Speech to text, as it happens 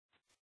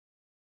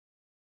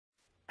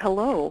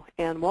Hello,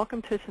 and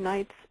welcome to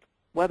tonight's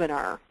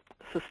webinar,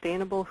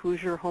 Sustainable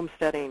Hoosier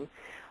Homesteading.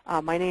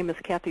 My name is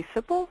Kathy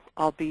Sipple.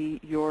 I'll be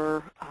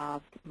your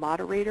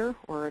moderator,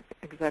 or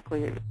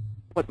exactly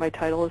what my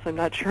title is, I'm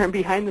not sure. I'm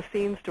behind the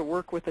scenes to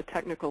work with the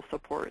technical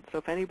support. So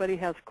if anybody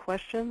has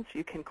questions,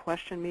 you can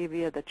question me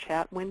via the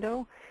chat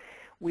window.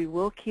 We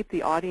will keep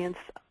the audience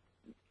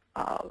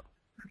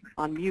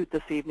on mute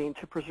this evening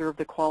to preserve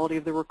the quality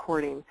of the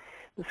recording.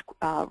 This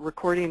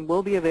recording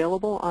will be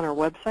available on our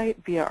website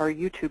via our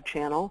YouTube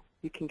channel.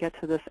 You can get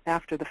to this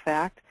after the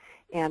fact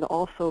and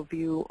also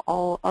view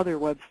all other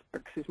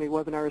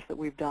webinars that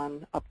we've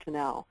done up to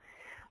now.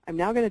 I'm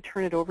now going to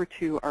turn it over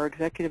to our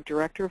Executive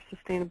Director of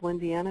Sustainable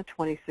Indiana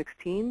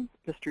 2016,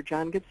 Mr.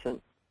 John Gibson.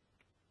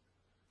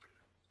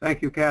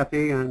 Thank you,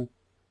 Kathy, and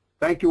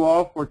thank you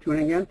all for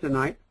tuning in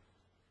tonight.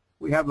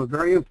 We have a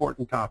very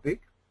important topic.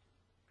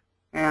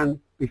 And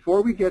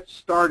before we get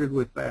started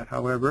with that,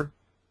 however,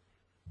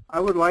 I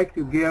would like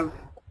to give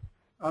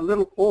a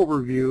little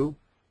overview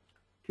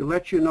to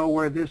let you know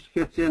where this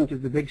fits into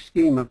the big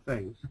scheme of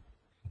things.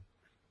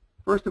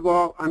 First of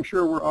all, I'm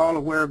sure we're all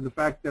aware of the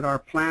fact that our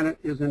planet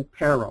is in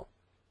peril.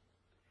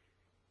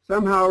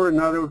 Somehow or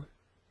another,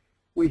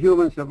 we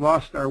humans have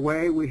lost our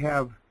way. We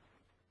have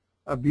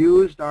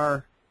abused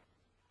our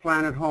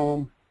planet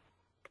home,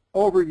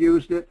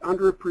 overused it,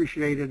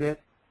 underappreciated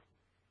it,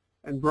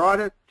 and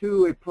brought it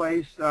to a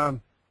place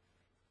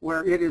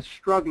where it is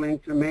struggling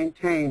to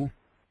maintain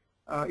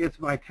its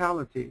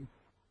vitality.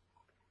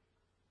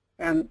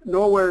 And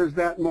nowhere is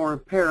that more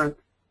apparent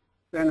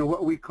than in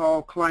what we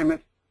call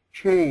climate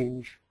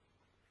change.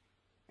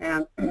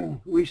 And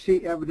we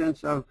see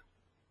evidence of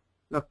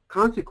the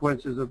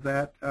consequences of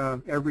that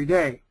every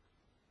day,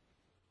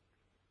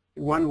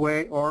 in one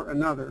way or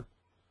another,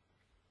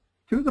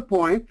 to the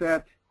point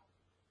that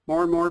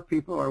more and more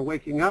people are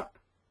waking up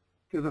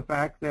to the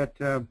fact that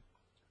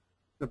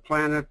the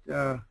planet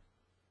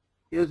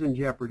is in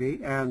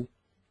jeopardy and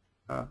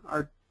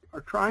are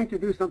trying to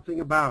do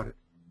something about it.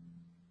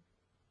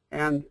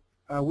 And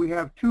we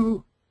have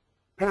two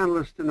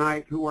panelists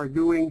tonight who are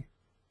doing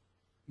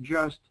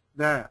just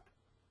that.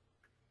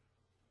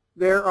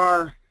 There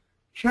are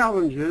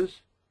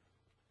challenges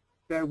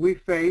that we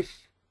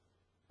face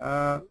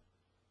here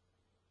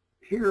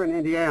in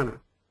Indiana.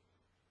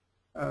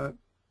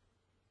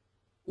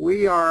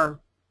 We are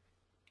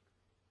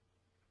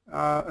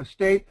a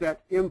state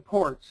that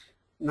imports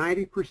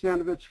 90%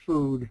 of its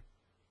food,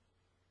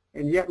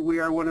 and yet we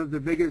are one of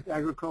the biggest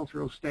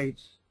agricultural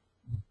states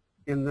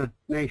in the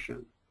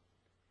nation.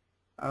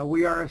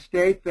 We are a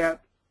state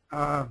that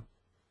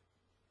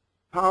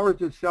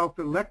powers itself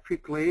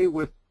electrically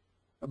with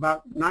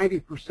about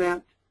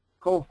 90%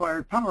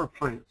 coal-fired power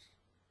plants.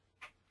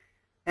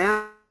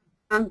 And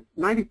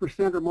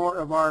 90% or more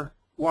of our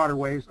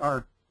waterways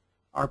are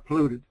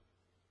polluted.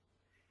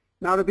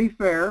 Now, to be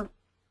fair,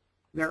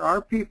 there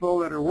are people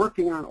that are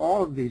working on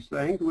all of these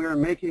things. We are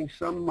making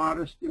some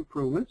modest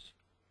improvements.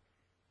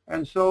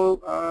 And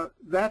so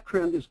that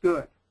trend is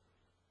good.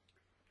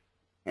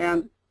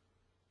 And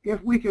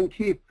if we can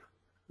keep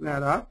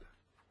that up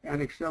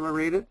and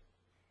accelerate it,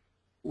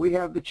 we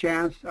have the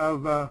chance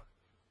of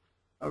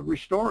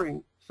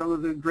restoring some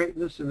of the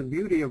greatness and the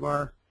beauty of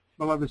our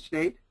beloved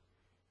state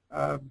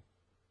to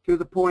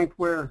the point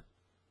where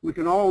we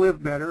can all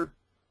live better,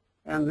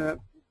 and the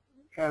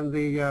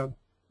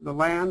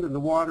land and the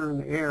water and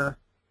the air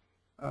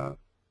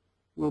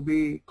will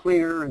be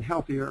cleaner and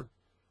healthier.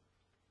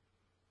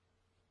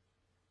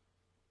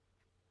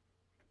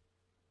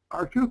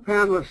 Our two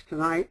panelists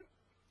tonight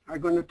are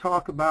going to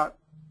talk about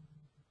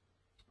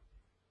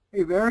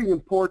a very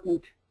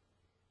important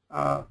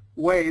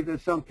way that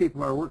some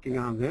people are working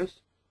on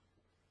this.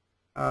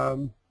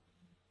 The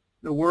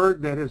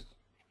word that has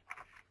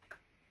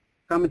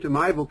come into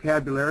my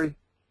vocabulary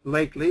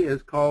lately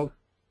is called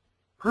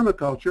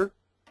permaculture.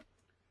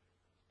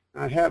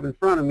 I have in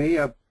front of me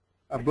a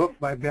book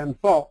by Ben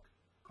Falk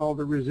called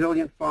The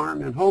Resilient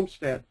Farm and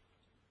Homestead.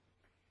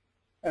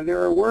 And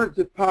there are words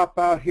that pop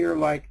out here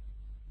like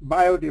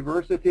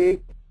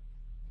biodiversity,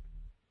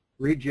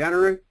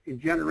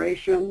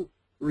 regeneration,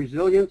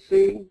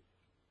 resiliency,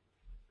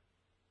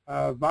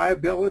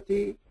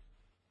 viability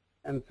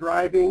and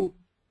thriving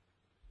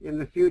in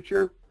the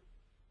future,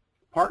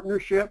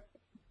 partnership.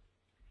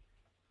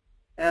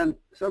 And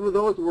some of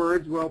those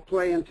words will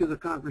play into the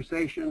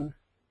conversation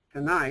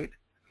tonight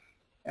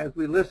as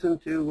we listen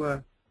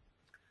to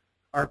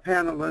our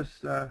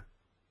panelists,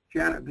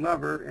 Janet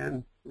Glover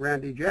and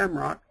Randy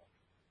Jamrok,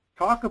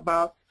 talk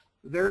about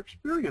their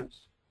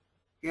experience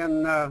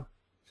in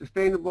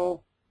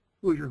sustainable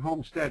Hoosier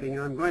homesteading.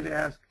 And I'm going to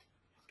ask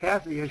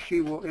Kathy as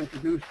she will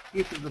introduce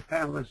each of the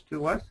panelists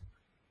to us,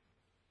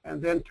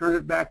 and then turn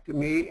it back to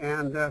me,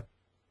 and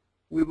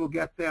we will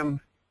get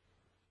them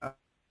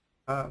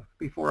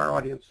before our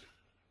audience.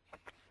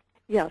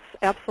 Yes,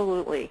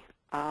 absolutely.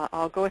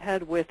 I'll go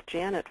ahead with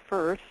Janet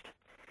first.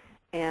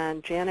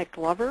 And Janet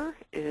Glover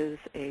is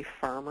a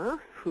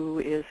farmer who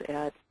is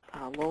at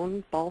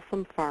Lone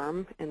Balsam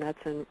Farm, and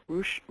that's in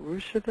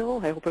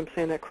Russiaville. I hope I'm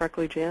saying that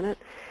correctly, Janet.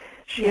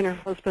 She and her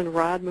husband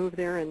Rod moved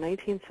there in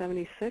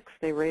 1976.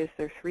 They raised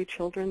their 3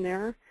 children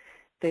there.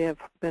 They have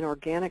been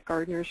organic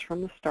gardeners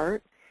from the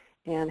start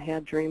and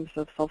had dreams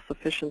of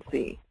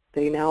self-sufficiency.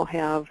 They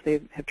have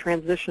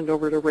transitioned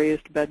over to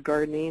raised bed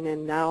gardening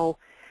and now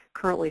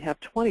currently have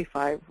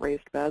 25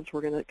 raised beds.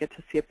 We're going to get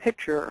to see a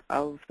picture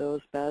of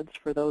those beds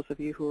for those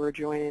of you who are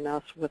joining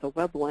us with a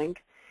web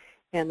link.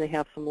 And they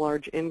have some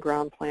large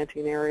in-ground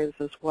planting areas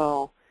as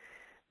well.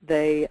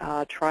 They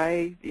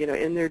try,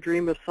 in their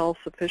dream of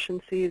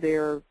self-sufficiency,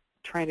 they're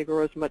trying to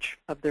grow as much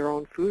of their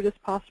own food as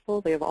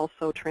possible. They have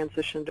also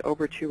transitioned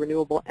over to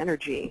renewable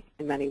energy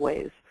in many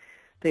ways.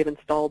 They've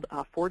installed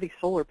 40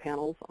 solar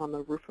panels on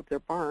the roof of their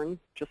barn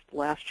just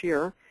last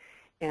year,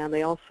 and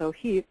they also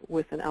heat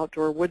with an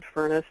outdoor wood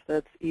furnace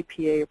that's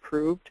EPA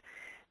approved,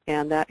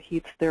 and that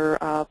heats their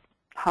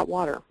hot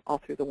water all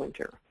through the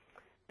winter.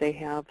 They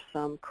have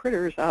some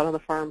critters out on the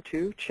farm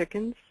too,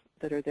 chickens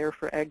that are there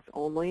for eggs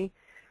only,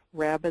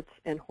 rabbits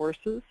and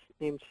horses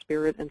named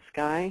Spirit and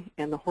Sky,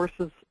 and the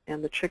horses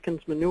and the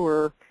chickens'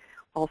 manure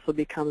also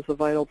becomes a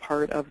vital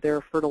part of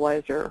their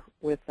fertilizer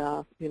with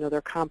their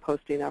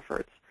composting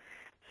efforts.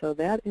 So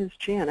that is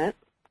Janet,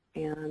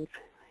 and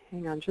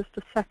hang on just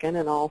a second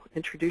and I'll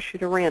introduce you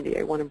to Randy.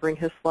 I want to bring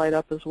his slide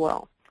up as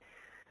well.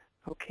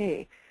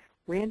 Okay,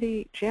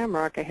 Randy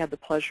Jamrok I had the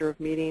pleasure of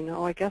meeting,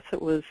 I guess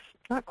it was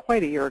not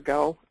quite a year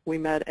ago. We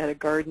met at a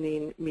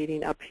gardening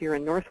meeting up here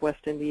in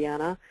Northwest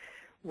Indiana.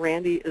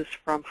 Randy is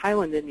from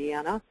Highland,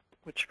 Indiana,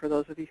 which for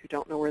those of you who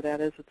don't know where that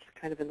is, it's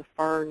kind of in the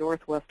far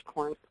northwest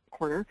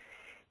corner.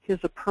 He is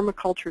a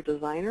permaculture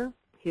designer.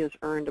 He has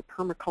earned a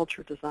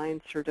permaculture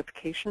design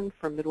certification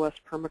from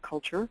Midwest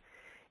Permaculture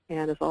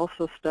and has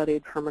also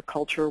studied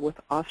permaculture with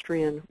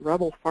Austrian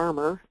rebel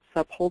farmer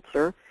Sepp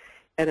Holzer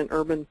at an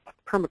urban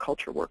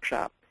permaculture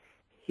workshop.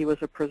 He was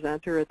a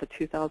presenter at the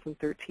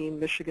 2013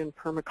 Michigan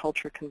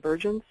Permaculture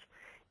Convergence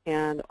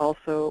and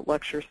also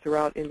lectures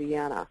throughout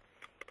Indiana.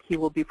 He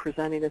will be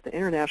presenting at the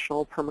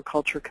International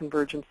Permaculture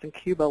Convergence in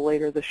Cuba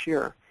later this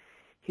year.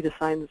 He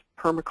designs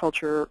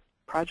permaculture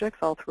projects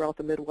all throughout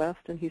the Midwest,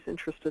 and he's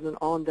interested in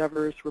all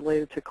endeavors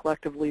related to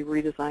collectively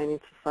redesigning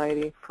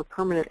society for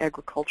permanent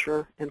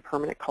agriculture and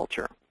permanent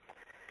culture.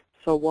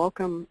 So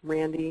welcome,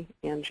 Randy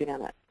and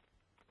Janet.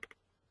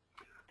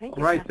 Thank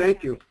you. All right,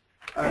 thank you.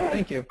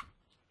 Thank you.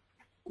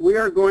 We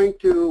are going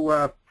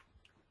to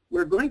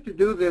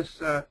do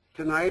this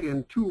tonight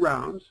in 2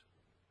 rounds.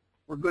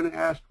 We're going to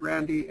ask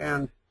Randy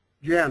and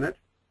Janet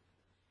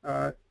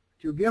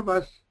to give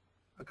us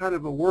a kind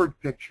of a word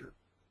picture.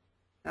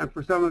 And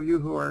for some of you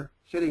who are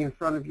sitting in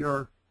front of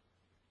your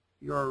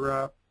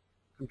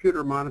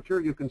computer monitor,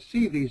 you can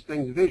see these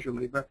things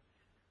visually. But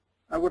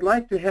I would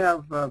like to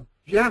have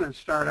Janet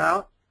start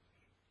out.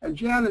 And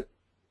Janet,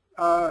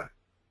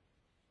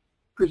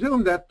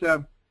 presume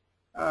that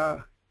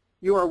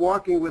you are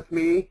walking with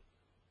me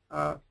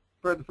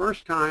for the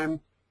first time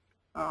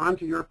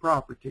onto your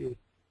property.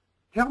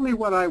 Tell me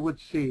what I would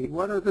see.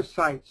 What are the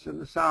sights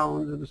and the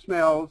sounds and the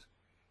smells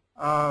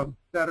that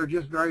are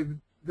just very,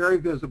 very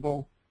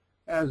visible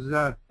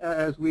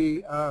as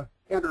we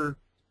enter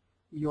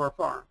your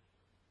farm?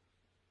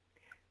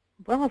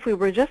 Well, if we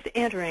were just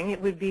entering,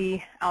 it would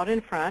be out in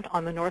front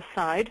on the north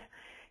side.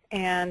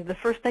 And the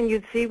first thing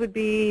you'd see would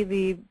be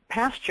the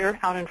pasture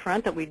out in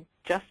front that we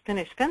just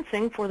finished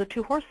fencing for the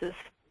 2 horses.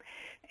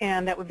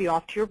 And that would be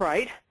off to your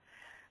right.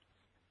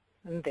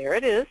 And there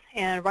it is.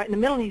 And right in the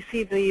middle you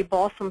see the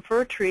balsam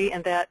fir tree,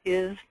 and that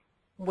is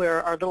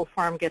where our little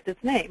farm gets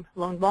its name,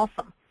 Lone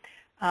Balsam,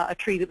 a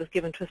tree that was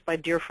given to us by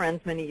dear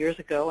friends many years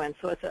ago. And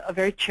so it's a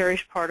very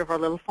cherished part of our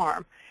little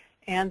farm.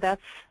 And that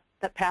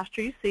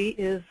pasture you see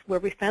is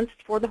where we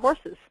fenced for the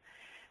horses.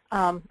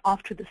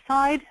 Off to the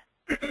side,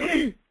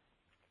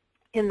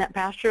 in that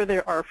pasture,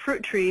 there are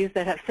fruit trees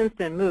that have since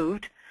been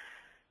moved.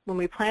 When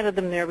we planted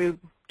them there, we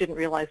didn't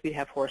realize we'd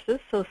have horses.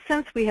 So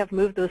since we have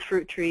moved those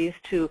fruit trees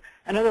to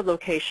another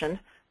location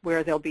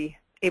where they'll be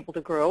able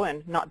to grow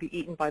and not be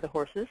eaten by the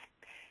horses.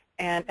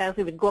 And as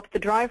we would go up the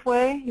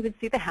driveway, you would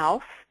see the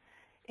house,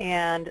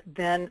 and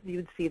then you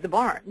would see the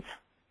barns.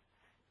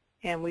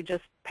 And we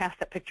just passed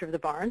that picture of the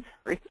barns.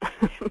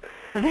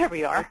 There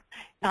we are.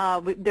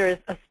 There is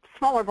a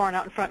smaller barn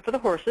out in front for the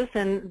horses,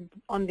 and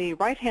on the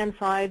right-hand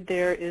side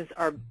there is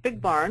our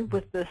big barn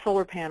with the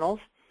solar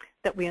panels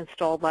that we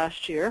installed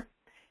last year.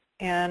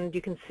 And you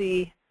can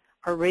see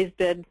our raised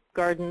bed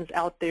gardens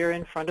out there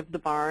in front of the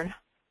barn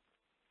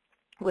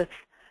with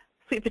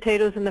sweet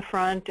potatoes in the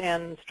front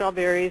and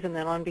strawberries, and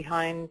then on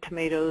behind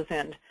tomatoes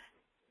and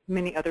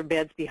many other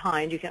beds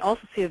behind. You can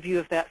also see a view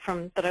of that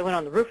that I went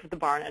on the roof of the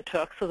barn and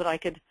took so that I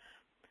could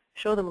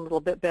show them a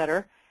little bit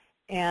better.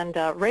 And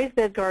raised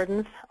bed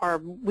gardens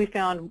we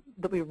found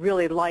that we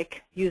really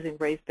like using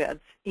raised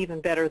beds,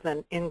 even better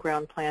than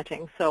in-ground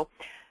planting. So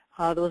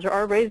those are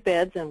our raised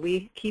beds, and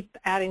we keep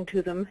adding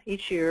to them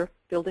each year,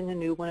 building a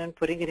new one and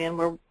putting it in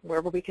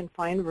wherever we can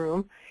find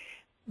room.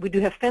 We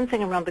do have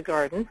fencing around the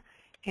garden,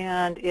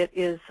 and it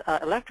is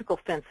electrical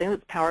fencing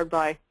that's powered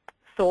by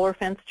solar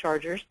fence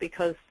chargers,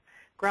 because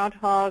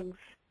groundhogs,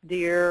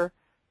 deer,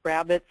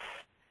 rabbits,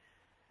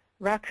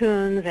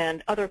 raccoons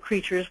and other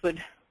creatures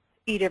would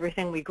eat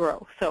everything we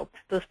grow. So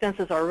those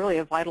fences are really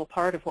a vital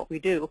part of what we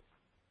do.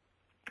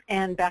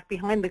 And back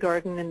behind the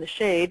garden in the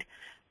shade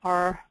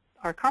are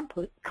our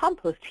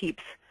compost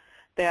heaps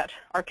that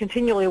are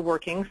continually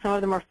working. Some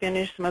of them are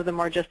finished, some of them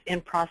are just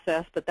in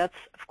process, but that's,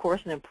 of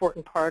course, an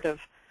important part of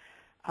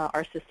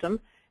our system.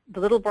 The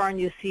little barn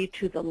you see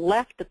to the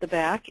left at the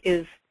back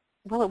is,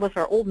 well, it was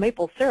our old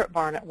maple syrup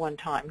barn at one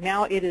time.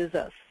 Now it is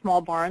a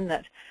small barn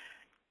that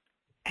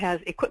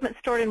has equipment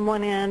stored in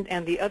one end,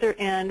 and the other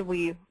end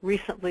we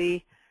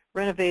recently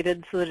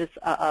renovated so that it's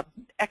an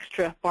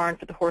extra barn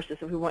for the horses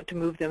if we want to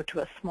move them to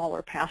a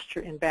smaller pasture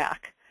in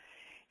back.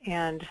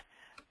 And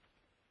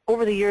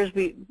over the years,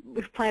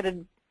 we've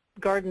planted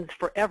gardens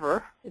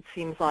forever, it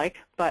seems like,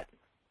 but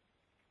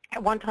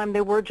at one time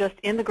they were just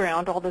in the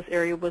ground. All this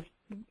area was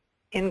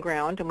in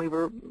ground, and we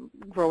were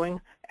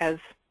growing as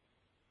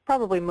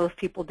probably most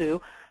people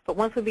do. But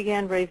once we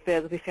began raised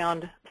beds, we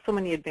found so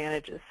many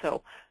advantages.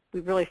 So we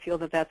really feel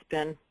that that's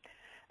been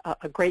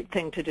a great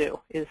thing to do,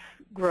 is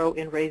grow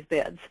in raised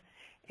beds.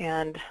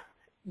 And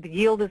the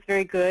yield is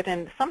very good,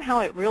 and somehow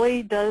it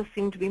really does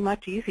seem to be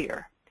much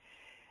easier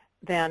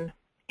than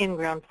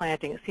in-ground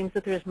planting. It seems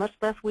that there's much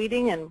less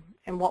weeding,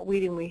 and what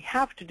weeding we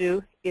have to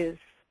do is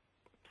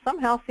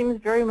somehow seems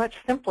very much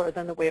simpler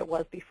than the way it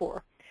was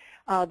before.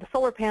 The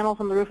solar panels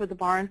on the roof of the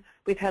barn,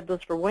 we've had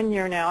those for 1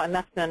 year now, and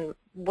that's been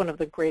one of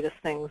the greatest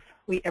things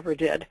we ever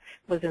did,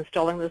 was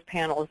installing those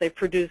panels. They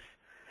produce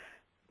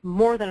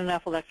more than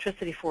enough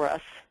electricity for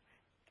us,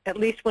 at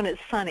least when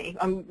it's sunny,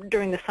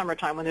 during the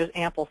summertime when there's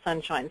ample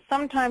sunshine.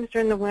 Sometimes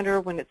during the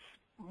winter when it's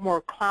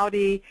more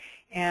cloudy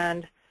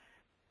and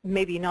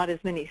maybe not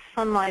as many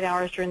sunlight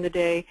hours during the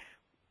day,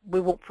 we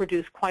won't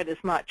produce quite as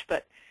much,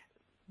 but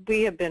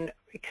we have been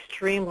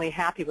extremely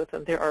happy with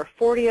them. There are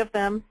 40 of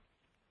them,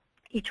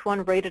 each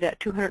one rated at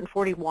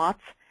 240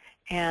 watts,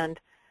 and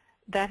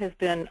that has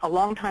been a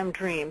long-time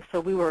dream, so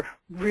we were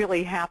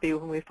really happy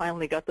when we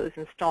finally got those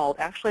installed.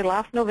 Actually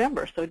last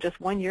November, so just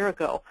 1 year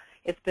ago.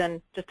 It's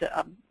been just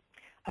a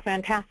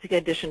fantastic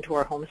addition to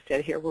our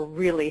homestead here. We're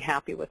really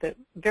happy with it.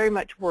 Very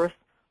much worth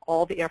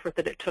all the effort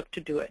that it took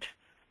to do it.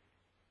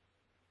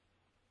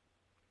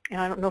 And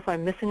I don't know if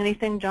I'm missing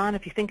anything, John.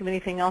 If you think of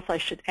anything else I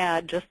should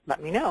add, just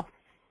let me know.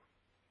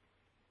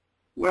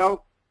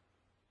 Well,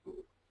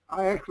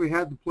 I actually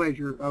had the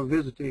pleasure of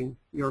visiting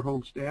your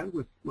homestead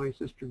with my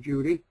sister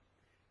Judy.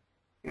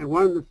 And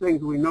one of the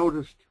things we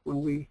noticed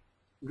when we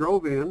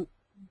drove in,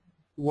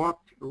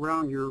 walked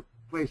around your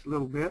place a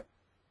little bit,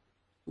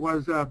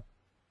 was a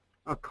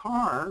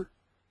car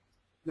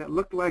that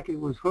looked like it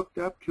was hooked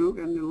up to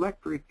an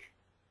electric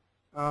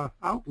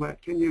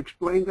outlet. Can you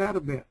explain that a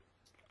bit?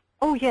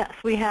 Oh, yes,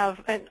 we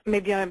have, and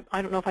maybe I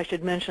don't know if I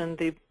should mention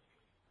the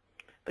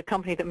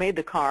company that made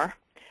the car,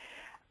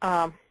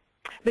 but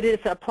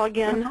it's a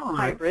plug-in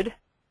hybrid.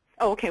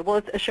 Oh, okay, well,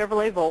 it's a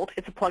Chevrolet Volt.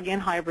 It's a plug-in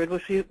hybrid,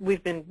 which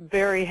we've been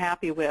very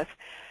happy with.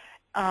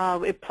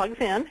 It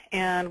plugs in,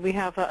 and we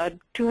have a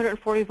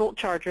 240-volt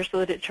charger so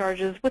that it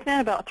charges within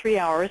about 3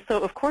 hours.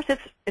 So, of course,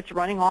 it's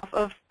running off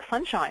of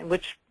sunshine,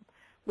 which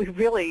we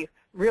really,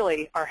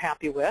 really are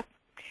happy with.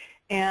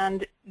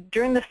 And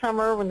during the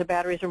summer, when the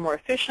batteries are more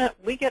efficient,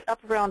 we get up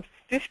around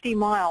 50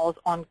 miles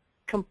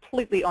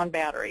completely on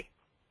battery.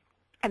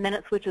 And then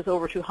it switches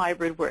over to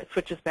hybrid, where it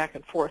switches back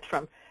and forth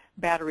from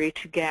battery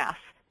to gas.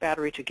 Now,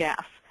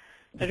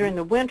 during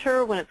the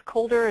winter, when it's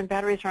colder and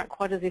batteries aren't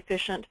quite as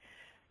efficient,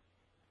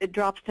 it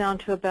drops down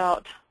to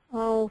about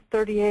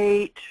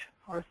 38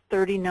 or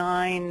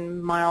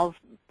 39 miles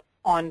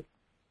on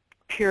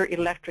pure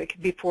electric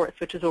before it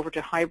switches over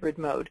to hybrid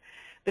mode.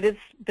 But it's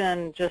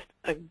been just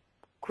a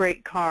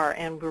great car,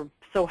 and we're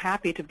so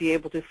happy to be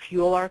able to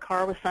fuel our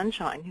car with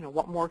sunshine. You know,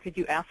 what more could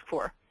you ask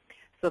for?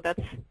 So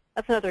that's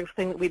another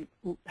thing that we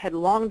had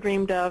long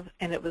dreamed of,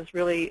 and it was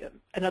really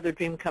another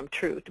dream come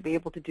true to be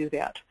able to do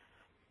that.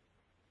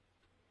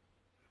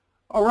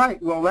 All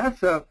right, well,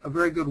 that's a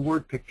very good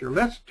word picture.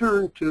 Let's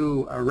turn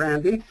to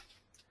Randy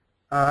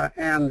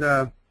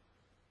and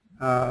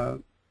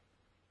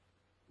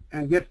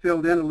get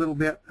filled in a little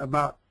bit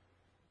about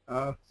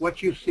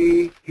what you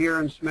see, hear,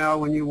 and smell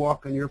when you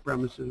walk on your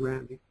premises,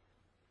 Randy.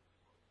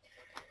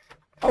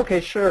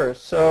 Okay, sure.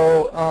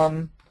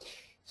 So,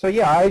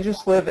 yeah, I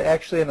just live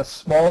actually in a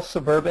small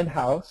suburban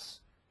house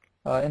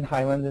in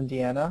Highland,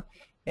 Indiana,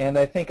 and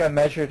I think I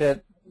measured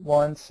it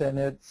once, and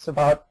it's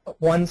about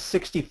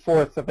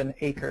 1/64 of an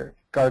acre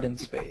garden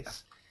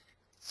space.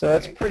 So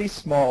it's pretty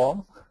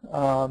small.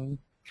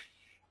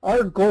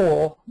 Our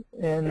goal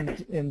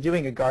in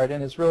doing a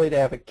garden is really to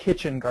have a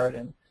kitchen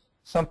garden,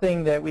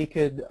 something that we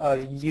could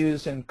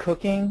use in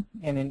cooking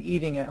and in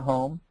eating at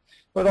home,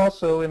 but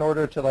also in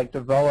order to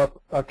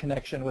develop a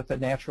connection with the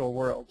natural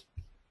world.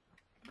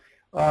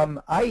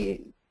 I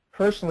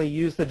personally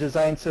use the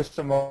design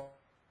system of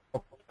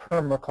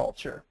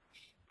permaculture.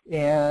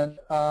 And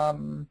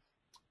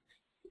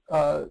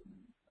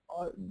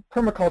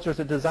permaculture is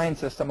a design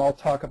system. I'll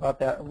talk about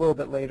that a little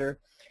bit later.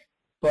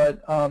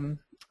 But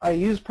I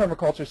use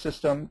permaculture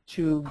system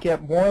to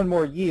get more and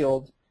more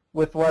yield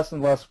with less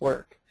and less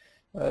work.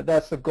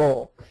 That's the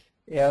goal.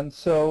 And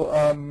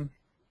so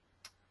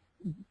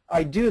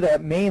I do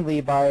that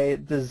mainly by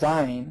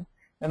design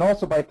and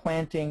also by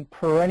planting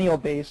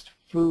perennial-based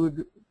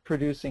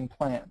food-producing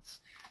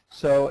plants.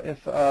 So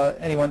if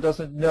anyone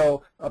doesn't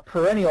know, a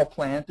perennial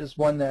plant is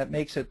one that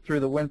makes it through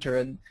the winter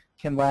and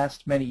can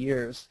last many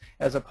years,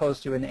 as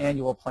opposed to an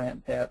annual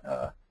plant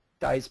that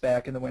dies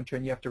back in the winter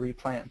and you have to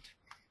replant.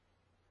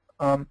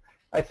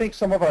 I think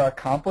some of our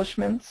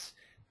accomplishments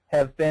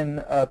have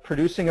been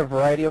producing a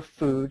variety of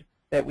food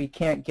that we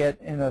can't get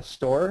in a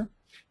store.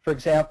 For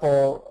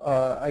example,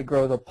 I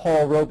grow the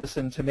Paul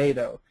Robeson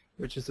tomato,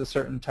 which is a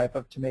certain type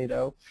of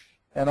tomato,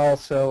 and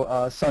also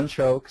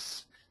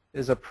sunchokes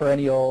is a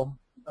perennial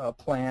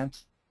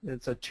plant.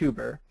 It's a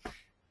tuber,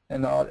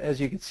 and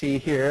as you can see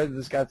here,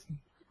 it's got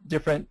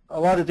a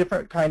lot of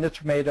different kind of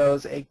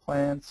tomatoes,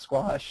 eggplants,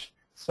 squash,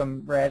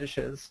 some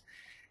radishes.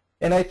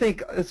 And I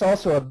think it's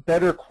also a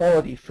better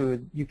quality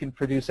food you can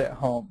produce at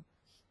home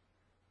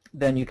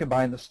than you can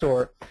buy in the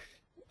store.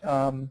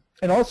 And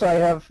also I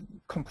have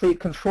complete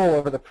control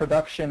over the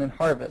production and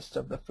harvest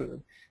of the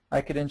food. I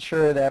could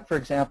ensure that, for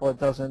example, it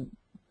doesn't,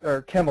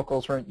 or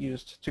chemicals weren't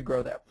used to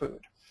grow that food.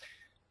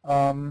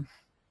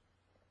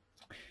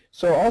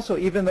 So also,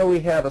 even though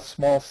we have a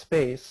small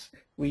space,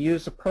 we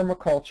use a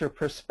permaculture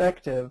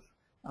perspective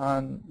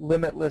on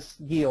limitless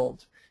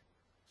yield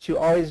to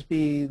always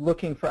be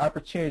looking for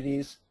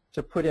opportunities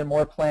to put in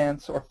more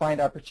plants or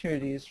find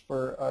opportunities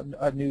for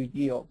a new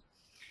yield.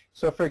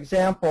 So for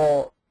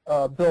example,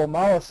 Bill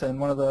Mollison,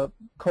 one of the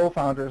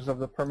co-founders of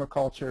the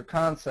permaculture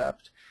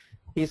concept,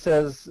 he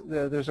says,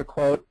 there's a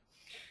quote,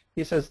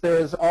 he says, "There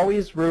is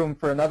always room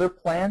for another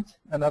plant,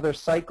 another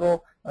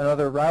cycle,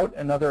 another route,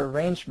 another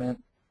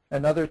arrangement,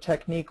 another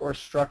technique or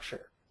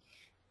structure."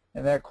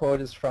 And that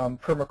quote is from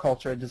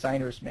Permaculture, a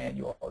Designer's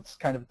Manual. It's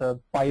kind of the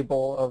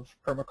Bible of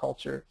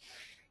permaculture.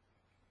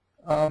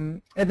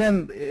 And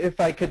then if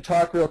I could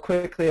talk real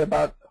quickly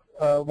about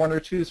one or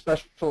two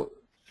special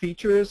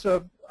features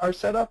of our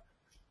setup.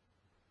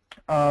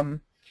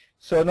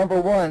 So number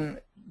one,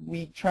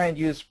 we try and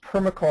use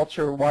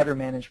permaculture water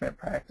management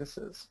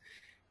practices,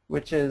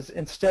 which is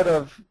instead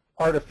of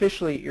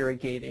artificially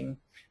irrigating,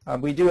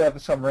 we do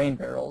have some rain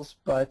barrels,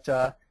 but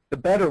the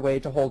better way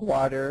to hold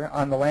water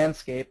on the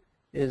landscape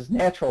is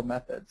natural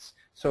methods.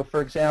 So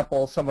for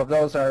example, some of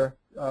those are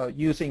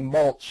using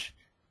mulch.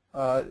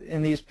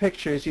 In these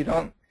pictures, you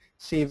don't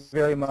see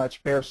very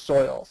much bare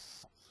soil.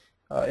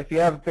 If you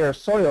have bare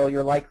soil,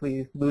 you're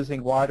likely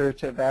losing water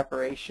to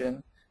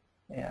evaporation,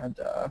 and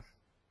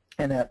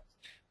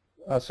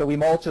so we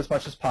mulch as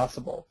much as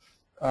possible.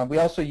 We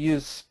also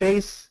use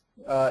space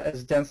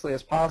as densely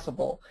as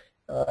possible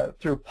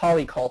through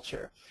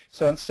polyculture.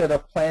 So instead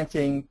of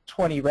planting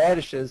 20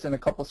 radishes in a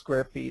couple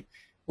square feet,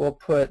 we'll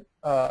put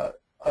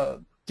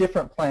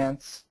different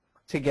plants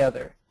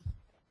together,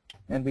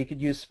 and we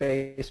could use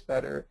space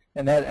better,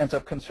 and that ends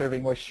up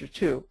conserving moisture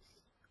too.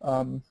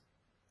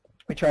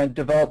 We try and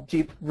develop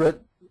deep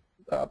root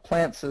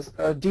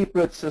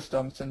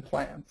systems in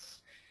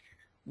plants.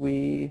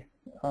 We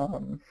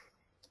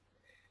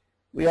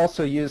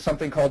also use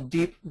something called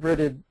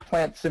deep-rooted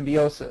plant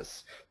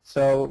symbiosis.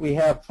 So we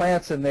have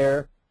plants in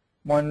there.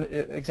 One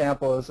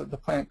example is the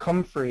plant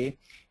comfrey,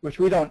 which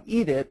we don't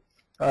eat it.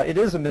 It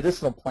is a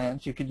medicinal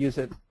plant. You could use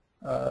it.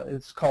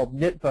 It's called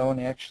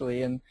knitbone,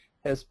 actually, and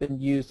has been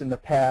used in the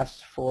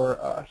past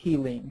for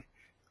healing,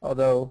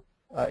 although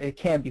it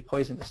can be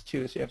poisonous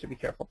too, so you have to be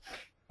careful.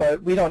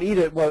 But we don't eat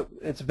it. What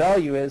its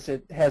value is,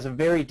 it has a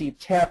very deep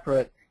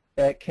taproot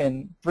that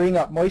can bring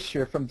up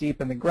moisture from deep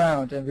in the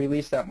ground and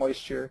release that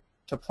moisture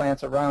to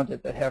plants around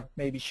it that have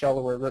maybe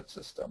shallower root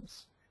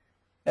systems.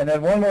 And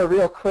then one more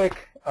real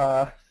quick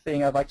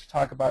thing I'd like to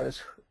talk about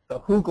is the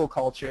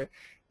hugelkultur.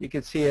 You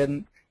can see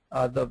in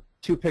the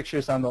two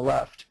pictures on the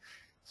left.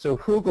 So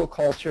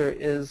hugelkultur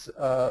is,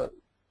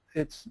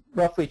 it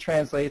roughly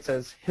translates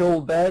as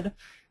hill bed.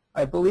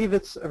 I believe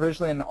it's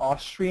originally an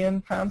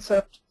Austrian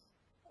concept.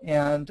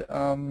 And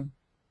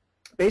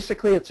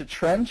basically it's a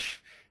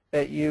trench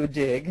that you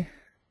dig,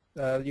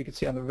 you can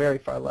see on the very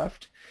far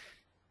left,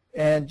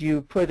 and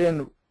you put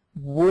in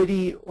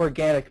woody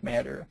organic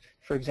matter,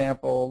 for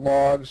example,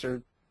 logs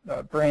or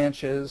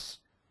branches,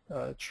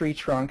 tree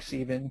trunks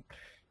even,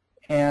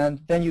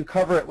 and then you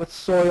cover it with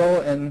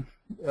soil, and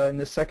in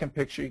the second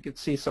picture you can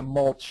see some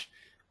mulch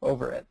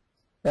over it.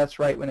 That's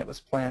right when it was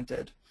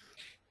planted.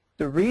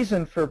 The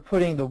reason for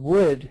putting the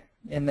wood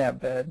in that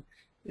bed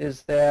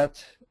is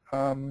that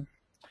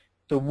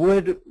the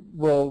wood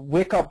will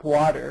wick up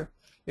water.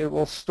 It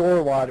will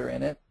store water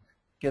in it,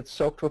 get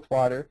soaked with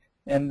water,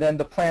 and then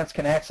the plants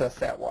can access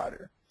that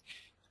water.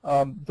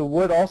 The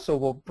wood also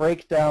will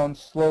break down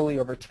slowly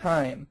over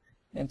time,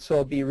 and so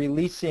it'll be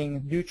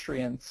releasing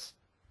nutrients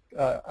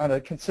on a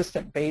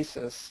consistent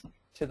basis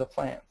to the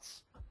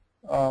plants.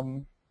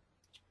 In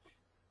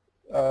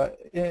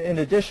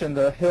addition,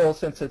 the hill,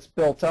 since it's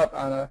built up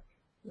on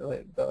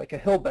like a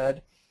hill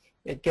bed,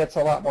 it gets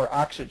a lot more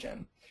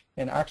oxygen,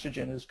 and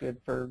oxygen is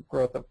good for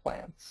growth of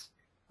plants.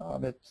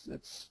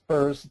 It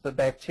spurs the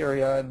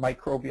bacteria and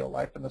microbial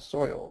life in the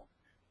soil.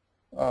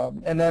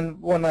 And then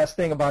one last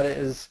thing about it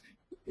is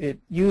it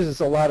uses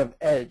a lot of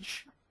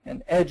edge,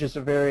 and edge is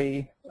a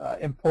very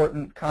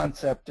important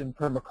concept in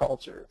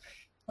permaculture.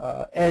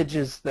 Edge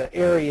is the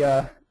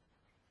area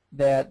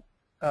that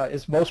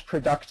is most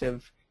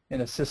productive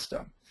in a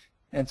system.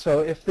 And so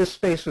if this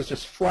space was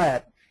just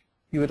flat,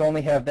 you would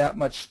only have that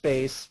much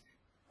space.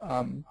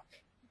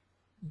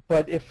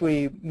 But if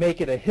we make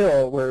it a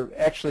hill, we're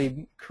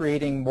actually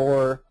creating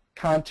more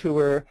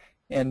contour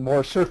and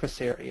more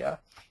surface area.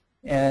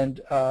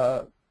 And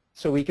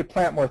so we could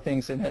plant more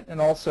things in it,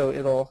 and also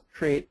it'll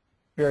create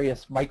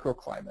various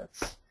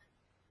microclimates.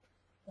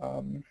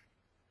 And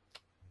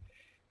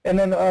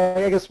then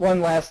I guess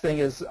one last thing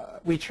is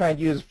we try and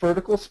use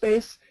vertical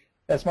space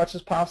as much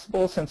as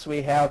possible. Since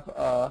we have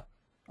a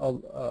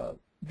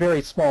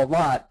very small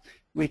lot,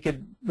 we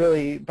could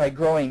really, by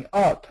growing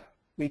up,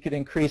 we could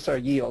increase our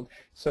yield.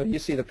 So you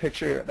see the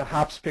picture, the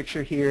hops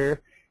picture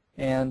here,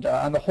 and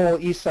on the whole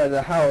east side of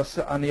the house,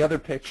 on the other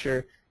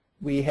picture,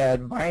 we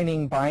had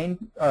vining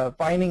bean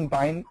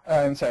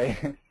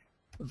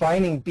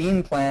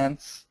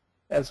plants,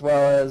 as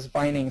well as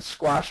vining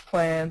squash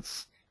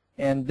plants.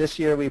 And this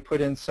year we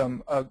put in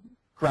some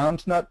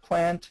groundnut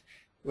plant,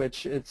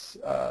 which it's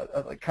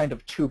a kind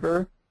of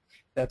tuber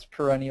that's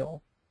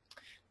perennial.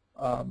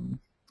 And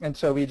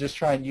so we just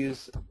try and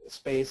use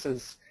space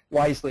as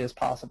wisely as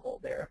possible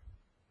there.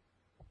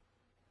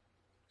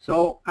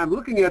 So I'm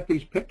looking at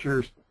these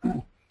pictures,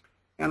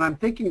 and I'm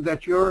thinking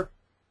that your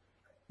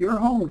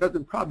home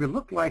doesn't probably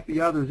look like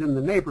the others in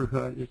the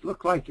neighborhood. It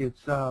looks like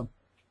it's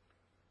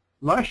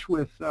lush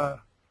with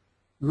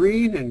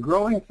green and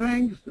growing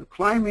things,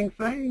 climbing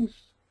things.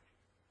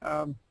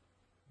 Am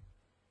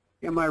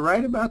I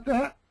right about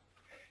that?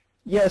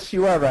 Yes,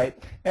 you are right.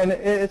 And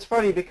it's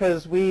funny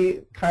because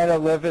we kind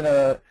of live in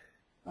a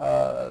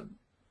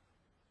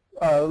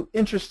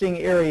interesting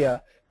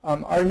area.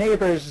 Our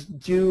neighbors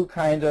do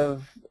kind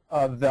of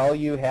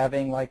value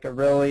having like a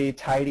really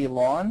tidy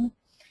lawn,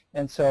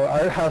 and so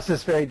our house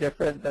is very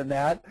different than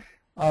that.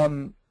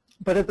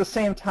 But at the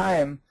same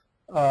time,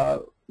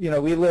 you know,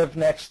 we live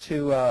next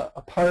to an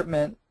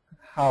apartment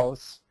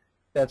house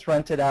that's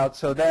rented out,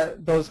 so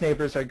that those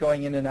neighbors are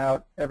going in and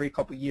out every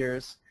couple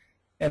years.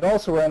 And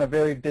also we're on a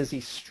very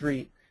busy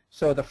street,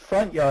 so the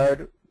front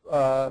yard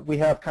we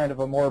have kind of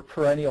a more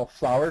perennial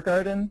flower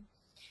garden,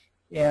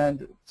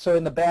 and so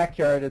in the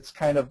backyard it's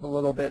kind of a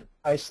little bit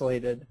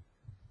isolated.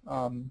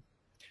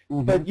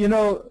 But you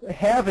know,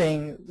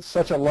 having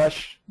such a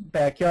lush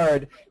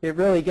backyard, it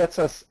really gets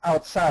us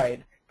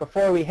outside.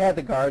 Before we had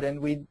the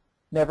garden, we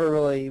never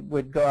really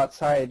would go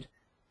outside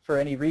for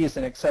any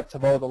reason except to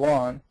mow the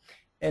lawn.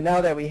 And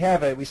now that we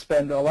have it, we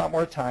spend a lot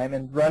more time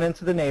and run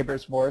into the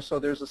neighbors more, so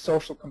there's a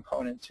social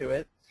component to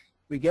it.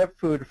 We get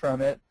food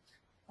from it,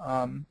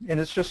 and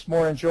it's just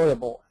more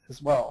enjoyable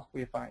as well,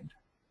 we find.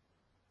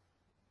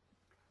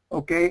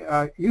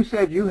 Okay, you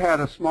said you had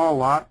a small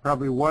lot,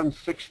 probably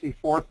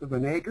 1/64 of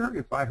an acre,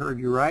 if I heard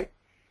you right.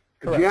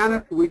 Correct.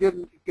 Janet, we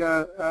didn't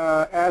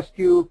ask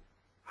you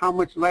how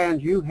much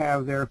land you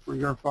have there for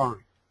your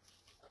farm.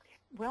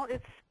 Well,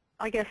 it's,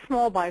 I guess,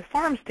 small by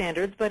farm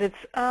standards, but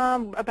it's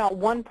about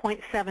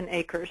 1.7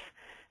 acres.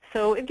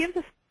 So it gives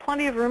us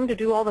plenty of room to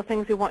do all the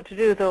things we want to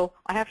do, though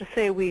I have to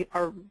say we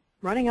are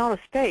running out of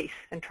space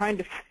and trying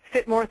to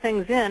fit more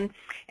things in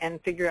and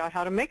figure out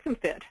how to make them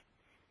fit.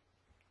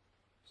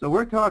 So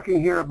we're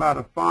talking here about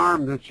a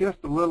farm that's just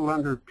a little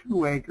under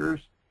 2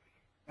 acres,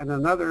 and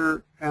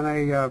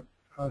a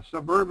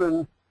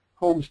suburban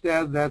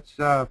homestead that's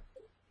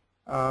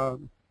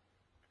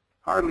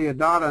hardly a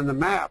dot on the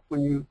map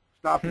when you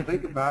stop to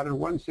think about it,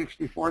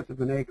 1/64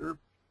 of an acre.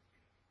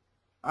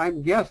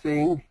 I'm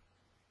guessing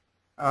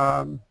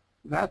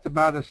that's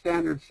about a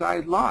standard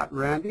size lot,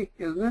 Randy,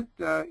 isn't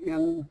it,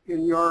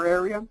 in your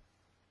area?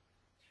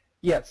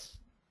 Yes.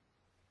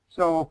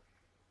 So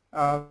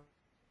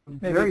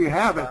there you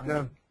have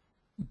it.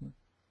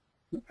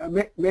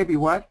 Maybe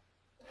what?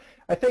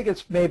 I think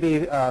it's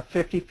maybe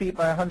 50 feet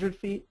by 100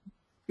 feet.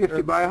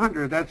 50 by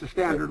 100, that's a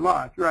standard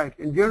lot, right.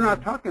 And you're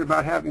not talking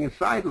about having a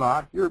side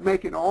lot. You're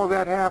making all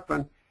that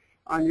happen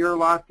on your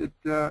lot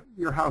that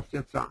your house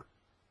sits on.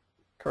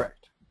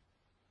 Correct.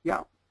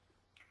 Yeah.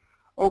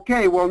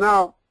 Okay, well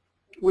now,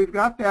 we've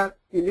got that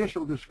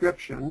initial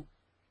description,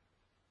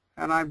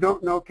 and I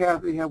don't know,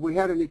 Kathy, have we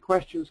had any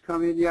questions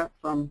come in yet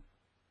from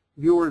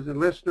viewers and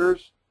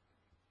listeners?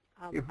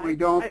 If we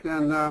don't,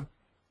 then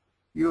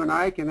you and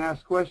I can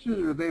ask questions,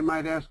 or they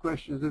might ask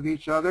questions of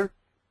each other.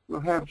 We'll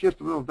have just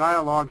a little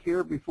dialogue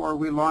here before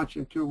we launch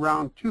into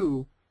round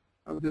 2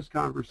 of this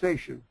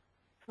conversation.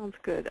 Sounds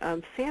good.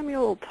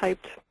 Samuel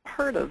typed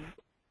part of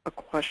a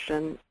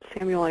question.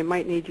 Samuel, I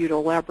might need you to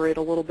elaborate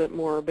a little bit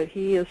more, but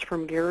he is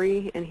from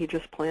Gary, and he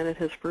just planted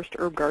his first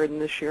herb garden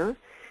this year.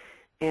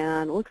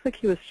 And it looks like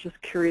he was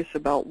just curious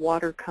about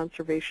water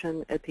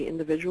conservation at the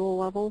individual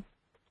level.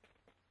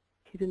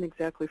 He didn't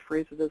exactly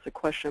phrase it as a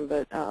question,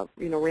 but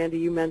you know, Randy,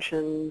 you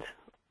mentioned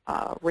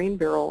rain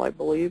barrel, I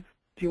believe.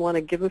 Do you want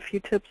to give a few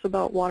tips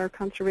about water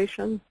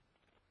conservation?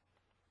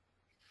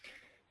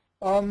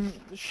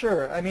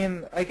 Sure. I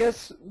mean, I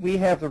guess we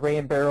have the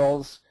rain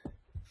barrels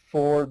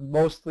for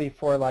mostly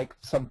for like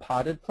some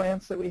potted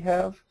plants that we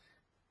have.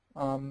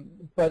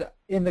 But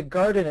in the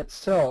garden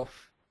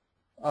itself,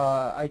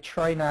 I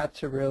try not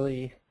to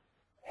really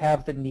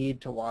have the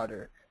need to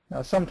water.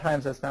 Now,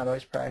 sometimes that's not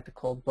always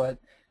practical, but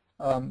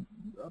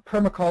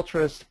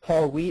permaculturist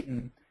Paul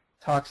Wheaton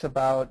talks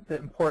about the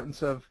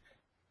importance of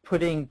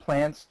putting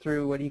plants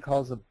through what he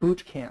calls a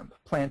boot camp,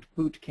 plant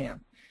boot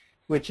camp,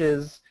 which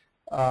is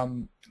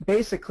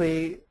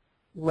basically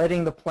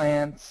letting the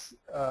plants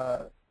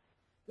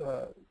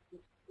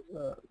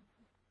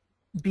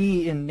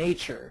be in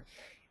nature.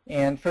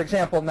 And for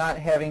example, not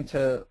having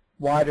to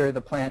water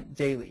the plant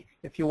daily.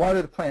 If you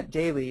water the plant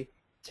daily,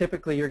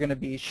 typically you're going to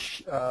be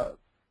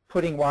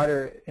putting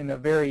water in a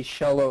very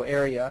shallow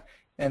area,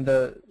 and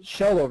the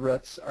shallow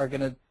roots are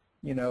going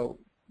to,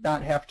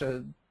 not have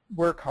to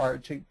work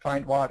hard to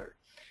find water.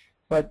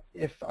 But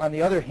if, on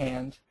the other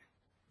hand,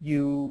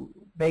 you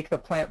make the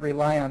plant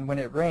rely on when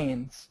it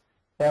rains,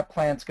 that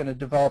plant's going to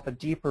develop a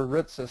deeper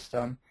root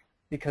system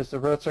because the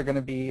roots are going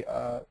to be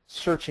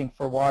searching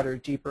for water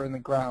deeper in the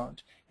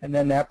ground, and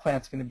then that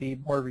plant's going to be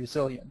more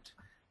resilient.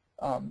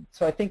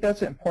 So I think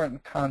that's an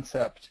important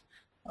concept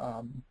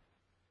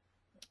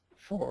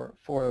for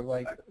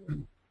like.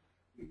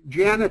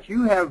 Janet,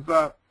 you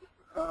have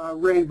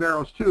rain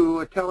barrels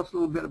too. Tell us a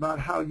little bit about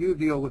how you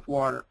deal with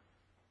water.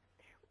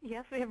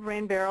 Yes, we have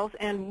rain barrels,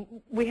 and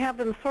we have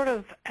them sort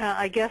of,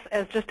 I guess,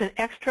 as just an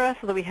extra,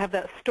 so that we have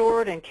that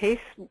stored in case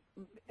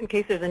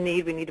there's a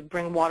need. We need to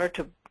bring water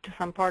to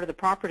some part of the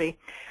property.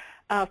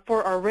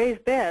 For our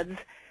raised beds,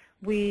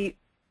 we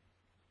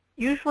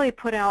usually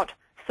put out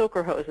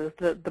soaker hoses,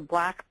 the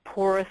black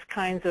porous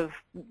kinds of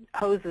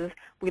hoses.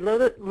 We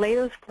lay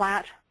those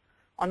flat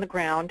on the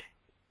ground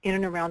in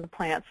and around the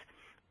plants.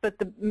 But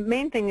the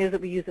main thing is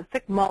that we use a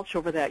thick mulch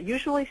over that,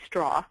 usually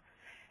straw,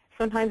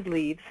 sometimes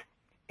leaves.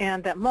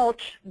 And that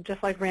mulch,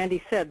 just like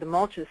Randy said, the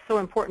mulch is so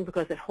important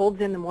because it holds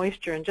in the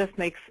moisture and just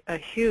makes a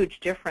huge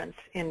difference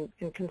in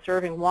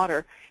conserving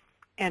water.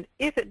 And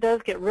if it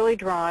does get really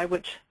dry,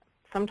 which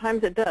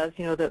sometimes it does,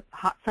 the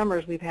hot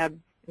summers we've had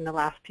in the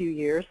last few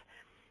years,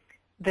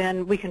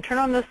 then we can turn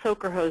on those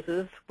soaker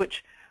hoses,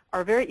 which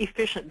are very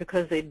efficient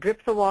because they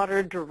drip the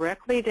water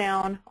directly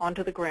down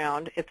onto the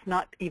ground. It's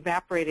not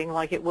evaporating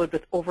like it would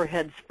with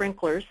overhead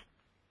sprinklers.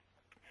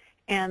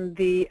 And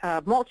the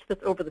mulch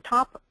that's over the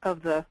top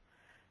of the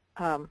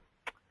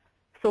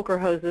soaker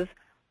hoses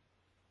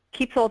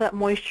keeps all that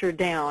moisture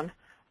down,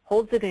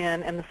 holds it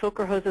in, and the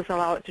soaker hoses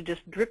allow it to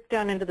just drip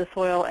down into the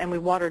soil, and we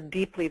water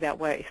deeply that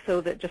way,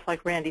 so that, just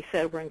like Randy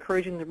said, we're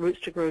encouraging the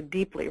roots to grow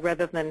deeply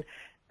rather than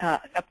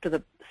up to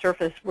the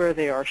surface where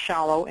they are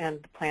shallow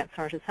and the plants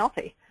aren't as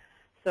healthy.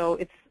 So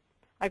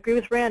I agree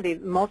with Randy,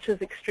 mulch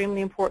is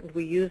extremely important.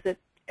 We use it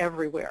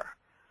everywhere.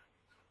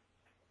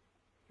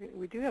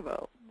 We do have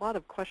a lot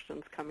of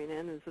questions coming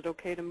in. Is it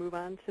okay to move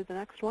on to the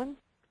next one?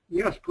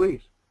 Yes,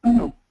 please.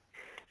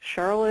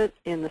 Charlotte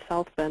in the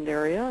South Bend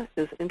area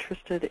is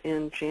interested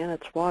in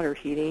Janet's water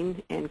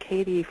heating, and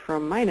Katie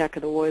from my neck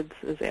of the woods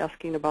is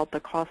asking about the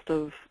cost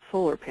of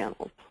solar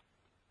panels.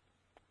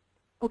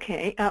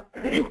 Okay,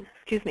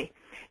 excuse me.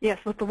 Yes,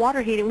 with the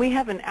water heating, we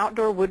have an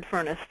outdoor wood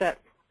furnace that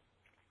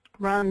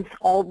runs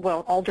all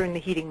during the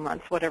heating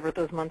months, whatever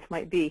those months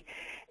might be.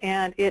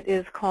 And it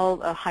is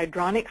called a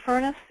hydronic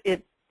furnace.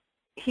 It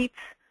heats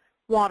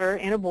water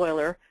in a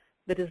boiler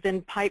that is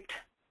then piped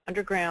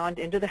underground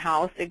into the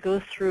house. It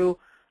goes through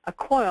a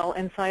coil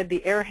inside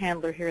the air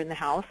handler here in the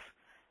house,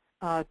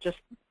 just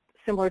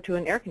similar to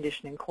an air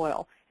conditioning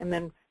coil. And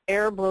then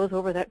air blows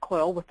over that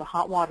coil with the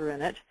hot water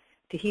in it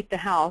to heat the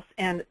house.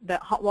 And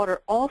that hot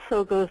water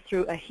also goes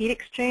through a heat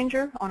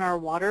exchanger on our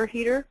water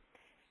heater,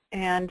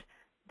 and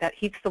that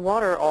heats the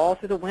water all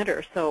through the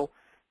winter. So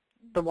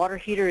the water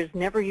heater is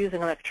never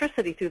using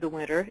electricity through the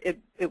winter.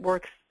 It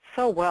works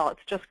so well.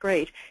 It's just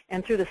great.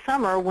 And through the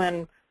summer,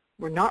 when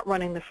we're not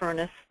running the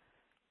furnace,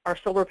 our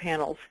solar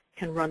panels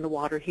can run the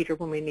water heater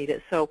when we need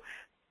it. So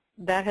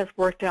that has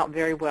worked out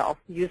very well,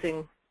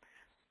 using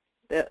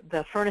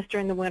the furnace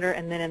during the winter,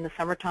 and then in the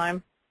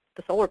summertime,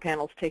 the solar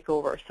panels take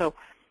over. So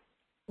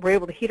we're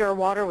able to heat our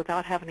water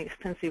without having an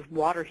expensive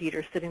water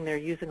heater sitting there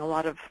using a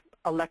lot of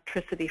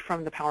electricity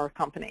from the power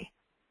company.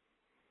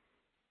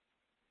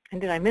 And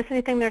did I miss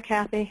anything there,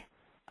 Kathy?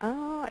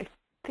 I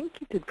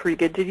think you did pretty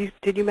good.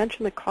 Did you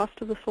mention the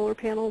cost of the solar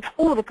panels?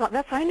 Oh,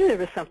 I knew there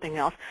was something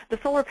else. The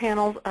solar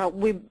panels,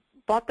 we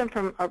bought them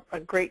from a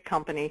great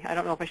company. I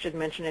don't know if I should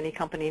mention any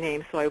company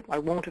names, so I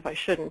won't if I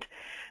shouldn't.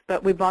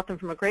 But we bought them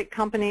from a great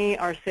company.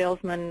 Our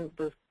salesman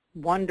was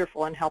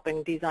wonderful in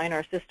helping design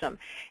our system.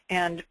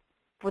 And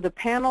for the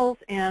panels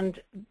and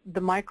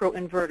the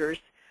microinverters,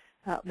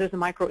 there's a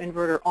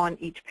microinverter on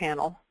each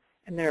panel,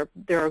 and there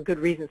are good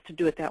reasons to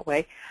do it that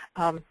way.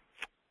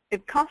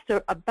 It cost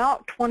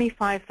about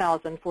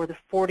 $25,000 for the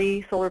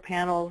 40 solar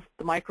panels,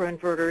 the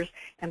microinverters,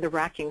 and the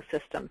racking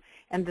system,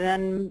 and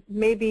then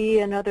maybe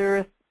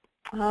another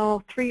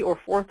 $3,000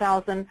 or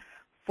 $4,000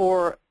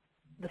 for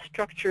the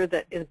structure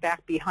that is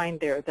back behind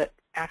there that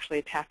actually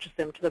attaches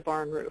them to the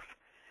barn roof.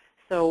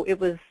 so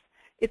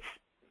it's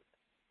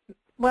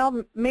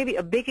well, maybe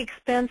a big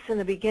expense in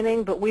the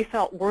beginning, but we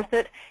felt worth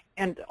it.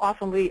 And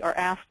often we are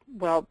asked,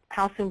 well,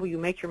 how soon will you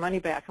make your money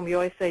back? And we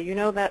always say, you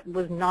know, that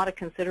was not a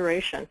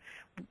consideration.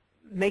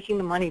 Making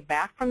the money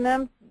back from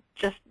them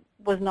just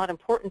was not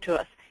important to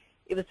us.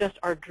 It was just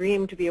our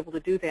dream to be able to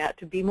do that,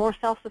 to be more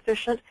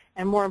self-sufficient,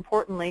 and more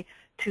importantly,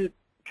 to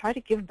try to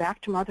give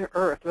back to Mother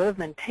Earth rather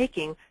than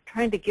taking,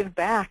 trying to give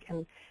back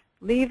and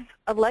leave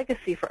a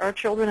legacy for our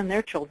children and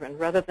their children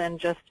rather than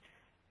just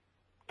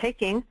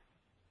taking.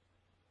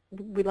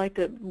 We'd like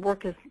to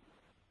work as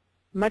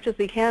much as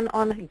we can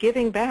on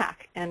giving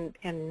back and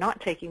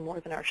not taking more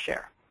than our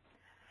share.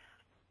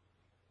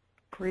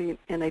 Great.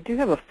 And I do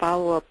have a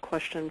follow-up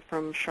question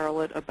from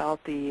Charlotte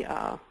about the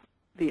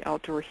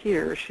outdoor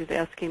heater. She's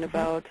asking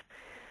about,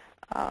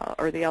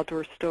 or the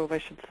outdoor stove, I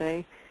should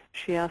say.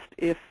 She asked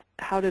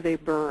how do they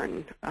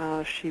burn?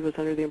 She was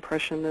under the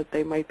impression that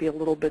they might be a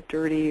little bit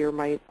dirty or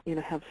might,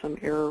 have some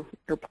air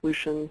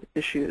pollution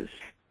issues.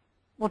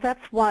 Well,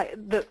 that's why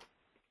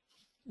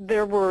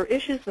there were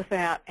issues with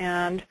that,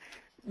 and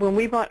when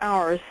we bought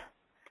ours,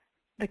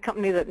 the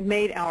company that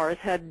made ours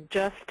had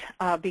just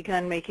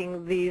begun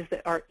making these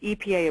that are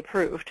EPA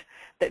approved,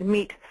 that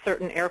meet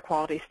certain air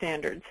quality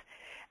standards.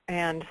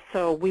 And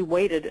so we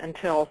waited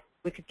until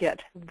we could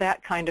get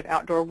that kind of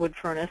outdoor wood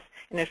furnace.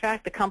 And in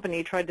fact, the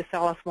company tried to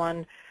sell us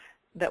one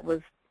that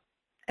was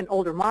an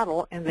older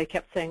model, and they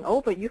kept saying,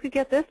 oh, but you could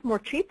get this more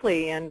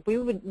cheaply, and we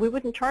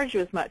wouldn't charge you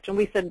as much. And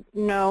we said,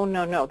 no,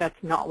 no, no,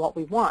 that's not what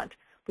we want.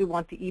 We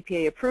want the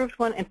EPA approved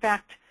one. In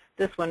fact,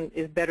 this one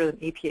is better than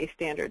EPA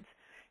standards.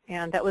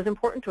 And that was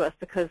important to us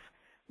because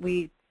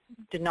we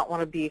did not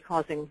want to be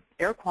causing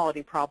air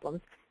quality problems.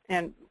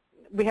 And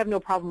we have no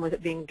problem with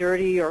it being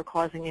dirty or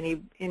causing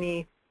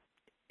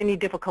any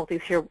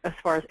difficulties here as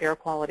far as air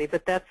quality.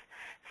 But that's,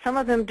 some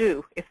of them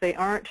do. If they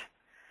aren't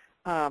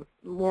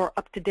more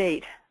up to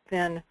date,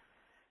 then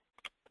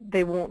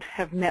they won't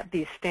have met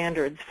these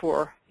standards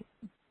for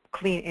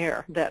clean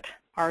air that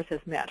ours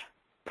has met.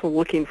 So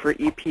looking for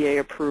EPA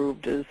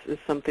approved is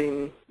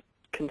something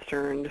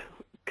concerned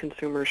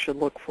consumers should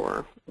look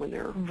for when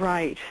they're...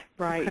 Right,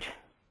 right. Okay.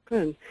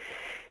 Good.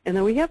 And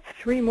then we have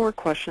 3 more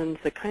questions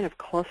that kind of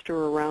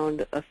cluster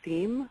around a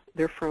theme.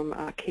 They're from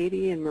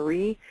Katie and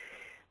Marie.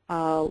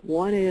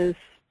 One is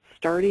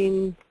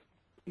starting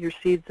your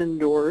seeds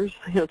indoors,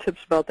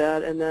 tips about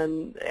that, and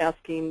then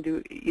asking,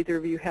 do either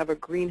of you have a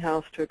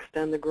greenhouse to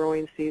extend the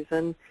growing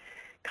season?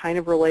 Kind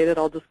of related.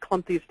 I'll just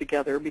clump these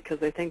together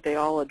because I think they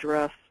all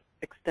address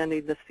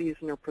extending the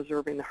season or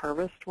preserving the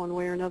harvest one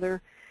way or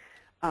another.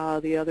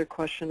 The other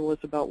question was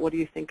about what do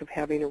you think of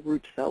having a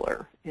root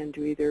cellar, and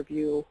do either of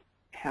you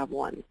have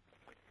one?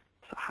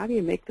 So how do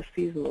you make the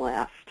season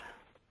last?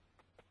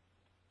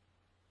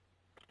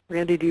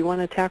 Randy, do you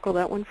want to tackle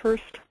that one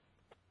first?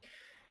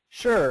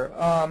 Sure.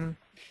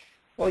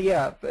 Well,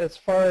 yeah, as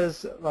far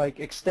as like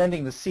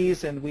extending the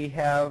season, we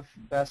have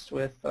best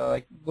with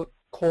like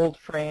cold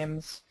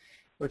frames,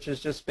 which is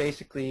just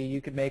basically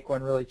you could make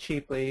one really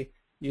cheaply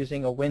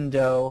using a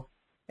window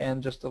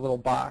and just a little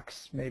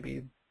box,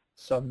 maybe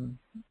some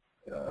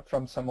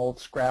from some old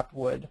scrap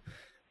wood.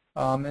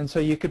 And so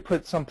you could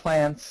put some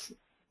plants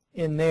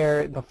in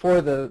there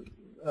before the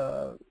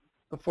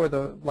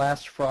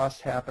last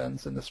frost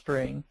happens in the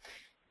spring,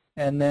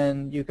 and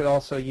then you could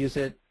also use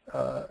it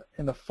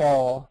in the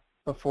fall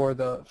before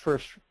the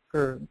first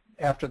or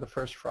after the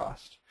first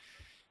frost.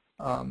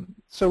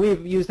 So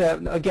we've used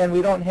that. Again,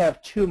 we don't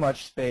have too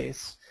much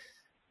space,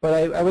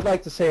 but I would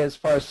like to say as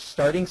far as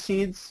starting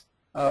seeds,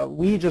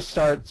 we just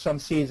start some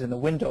seeds in the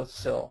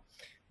windowsill.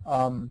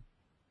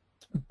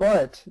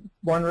 But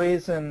one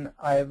reason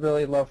I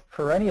really love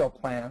perennial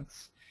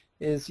plants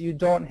is you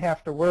don't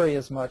have to worry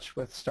as much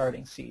with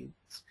starting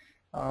seeds.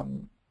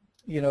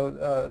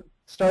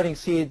 Starting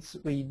seeds,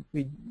 we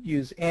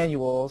use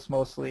annuals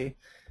mostly,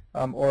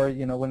 or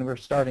when we're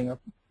starting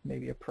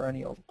maybe a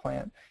perennial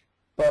plant.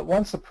 But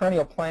once a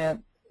perennial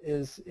plant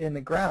is in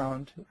the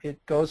ground,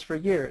 it goes for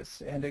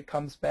years, and it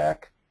comes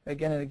back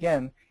again and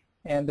again.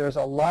 And there's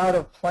a lot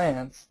of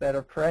plants that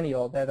are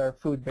perennial that are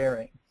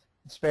food-bearing.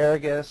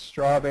 Asparagus,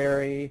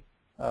 strawberry,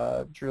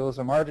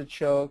 Jerusalem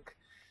artichoke.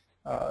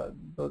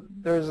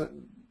 There's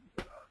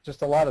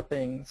just a lot of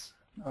things.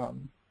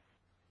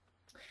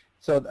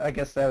 So I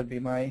guess that would be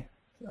my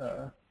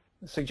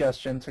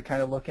suggestion, to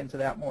kind of look into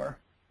that more.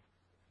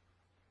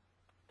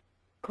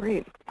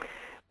 Great.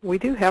 We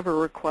do have a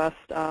request.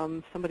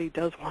 Somebody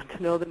does want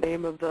to know the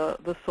name of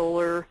the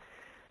solar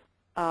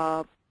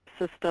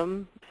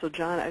system. So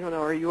John, I don't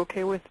know, are you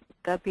okay with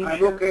that being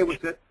shared? I'm okay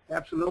with it,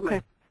 absolutely.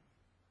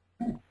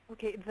 Okay.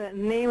 Okay, the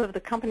name of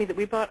the company that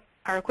we bought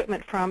our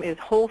equipment from is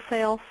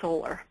Wholesale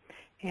Solar,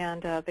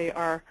 and they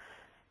are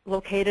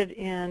located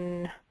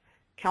in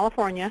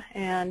California,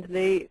 and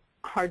they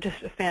are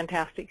just a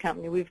fantastic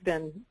company. We've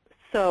been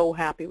so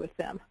happy with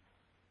them.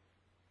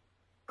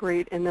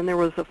 Great. And then there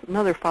was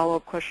another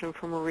follow-up question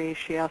from Marie.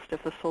 She asked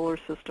if the solar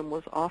system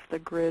was off the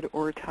grid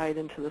or tied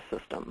into the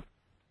system.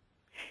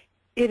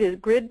 It is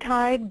grid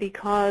tied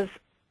because,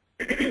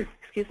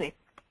 excuse me,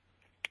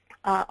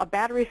 A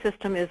battery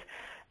system is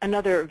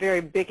another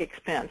very big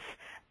expense,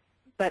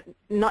 but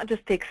not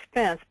just the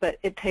expense, but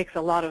it takes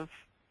a lot of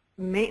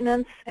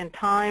maintenance and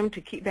time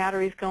to keep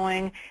batteries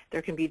going.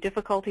 There can be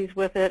difficulties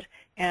with it,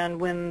 and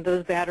when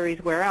those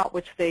batteries wear out,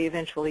 which they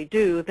eventually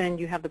do, then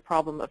you have the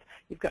problem of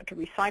you've got to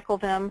recycle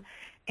them.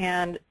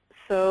 And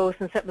so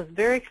since that was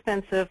very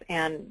expensive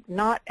and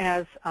not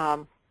as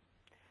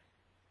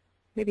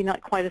maybe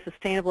not quite as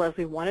sustainable as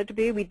we wanted to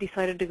be, we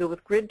decided to go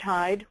with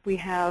grid-tied. We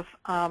have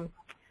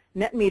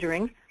net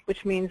metering,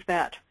 which means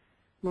that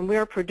when we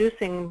are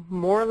producing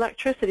more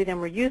electricity than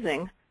we're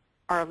using,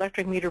 our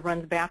electric meter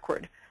runs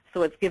backward.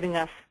 So it's giving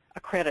us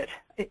a credit.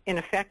 In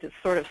effect, it's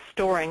sort of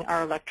storing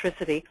our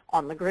electricity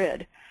on the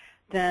grid.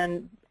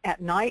 Then at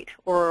night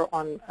or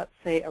on,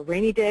 say, a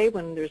rainy day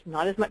when there's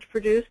not as much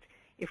produced,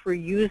 if we're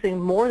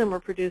using more than we're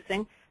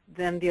producing,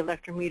 then the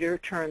electric meter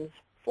turns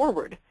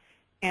forward.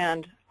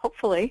 And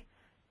hopefully,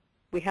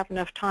 we have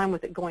enough time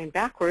with it going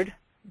backward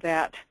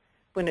that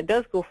when it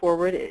does go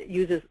forward, it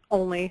uses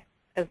only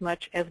as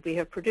much as we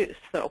have produced.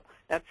 So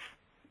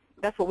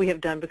that's what we have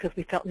done, because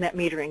we felt net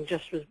metering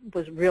just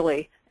was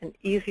really an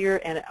easier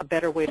and a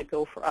better way to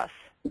go for us.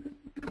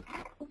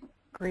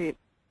 Great.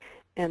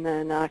 And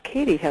then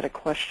Katie had a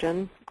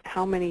question.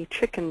 How many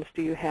chickens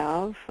do you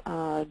have?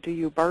 Do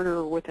you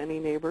barter with any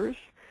neighbors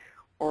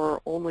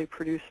or only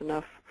produce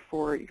enough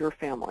for your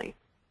family?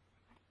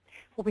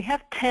 Well, we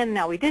have 10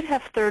 now. We did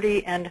have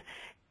 30, and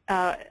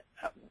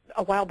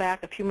a while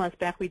back, a few months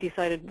back, we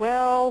decided,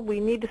 well, we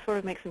need to sort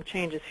of make some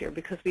changes here,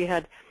 because we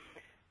had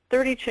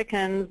 30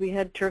 chickens, we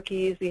had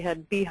turkeys, we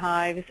had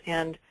beehives,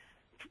 and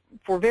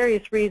for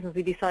various reasons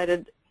we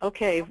decided,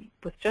 okay,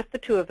 with just the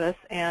two of us,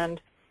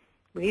 and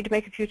we need to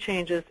make a few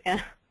changes,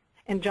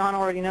 and John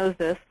already knows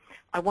this,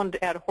 I wanted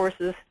to add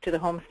horses to the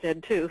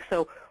homestead too.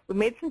 So we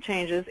made some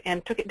changes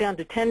and took it down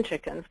to 10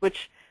 chickens,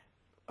 which,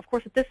 of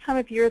course, at this time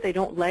of year they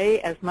don't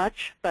lay as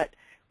much, but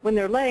when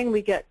they're laying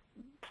we get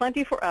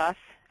plenty for us.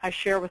 I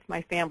share with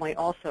my family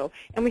also,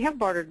 and we have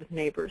bartered with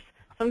neighbors.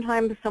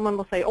 Sometimes someone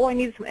will say, oh, I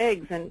need some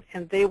eggs, and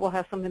they will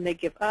have something they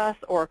give us,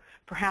 or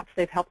perhaps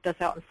they've helped us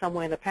out in some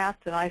way in the past,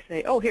 and I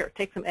say, oh, here,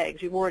 take some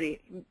eggs. You've already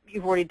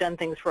done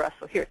things for us,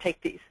 so here, take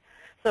these.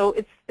 So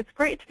it's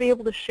great to be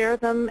able to share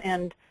them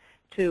and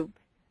to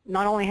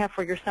not only have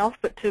for yourself,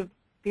 but to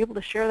be able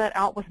to share that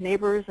out with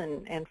neighbors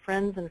and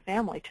friends and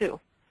family too.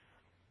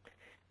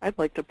 I'd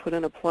like to put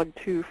in a plug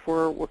too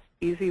for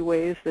easy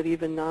ways that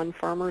even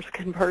non-farmers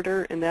can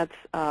barter, and that's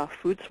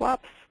food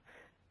swaps.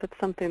 That's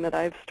something that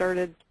I've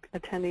started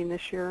attending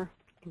this year.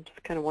 I'm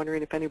just kind of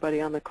wondering if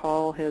anybody on the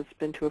call has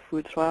been to a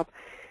food swap.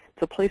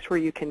 It's a place where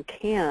you can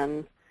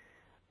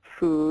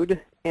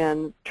food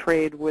and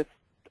trade with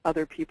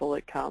other people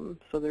that come.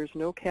 So there's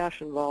no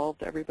cash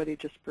involved. Everybody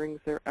just brings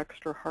their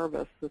extra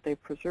harvest that they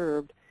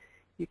preserved.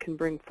 You can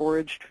bring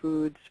foraged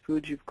foods,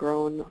 foods you've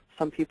grown.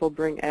 Some people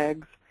bring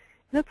eggs.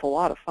 And it's a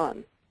lot of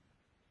fun.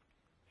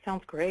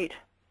 Sounds great.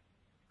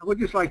 I would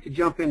just like to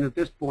jump in at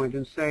this point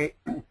and say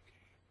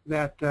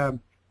that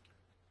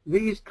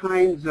these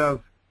kinds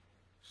of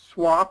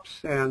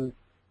swaps and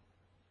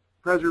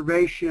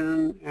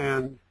preservation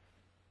and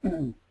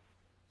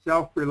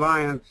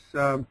self-reliance,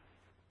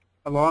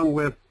 along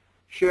with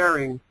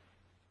sharing,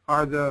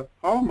 are the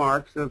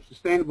hallmarks of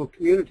sustainable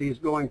communities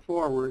going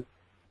forward.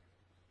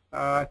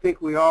 I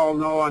think we all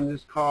know on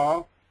this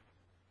call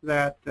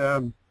that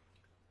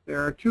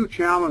there are two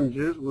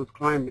challenges with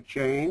climate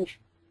change,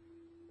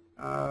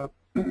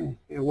 and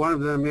one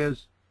of them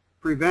is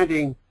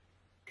preventing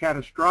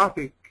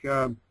catastrophic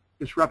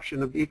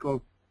disruption of the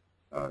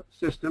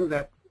ecosystem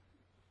that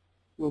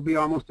will be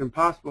almost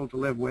impossible to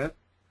live with.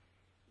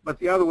 But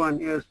the other one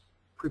is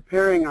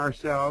preparing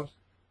ourselves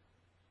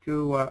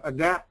to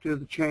adapt to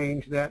the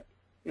change that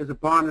is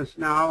upon us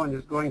now and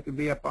is going to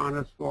be upon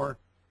us for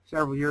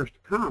several years to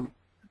come.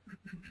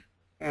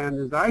 And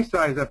as I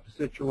size up the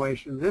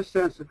situation, this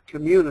sense of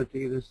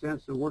community, this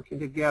sense of working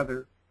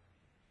together,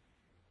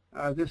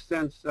 this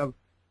sense of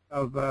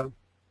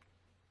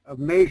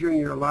measuring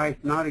your life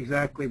not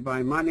exactly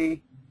by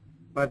money,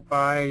 but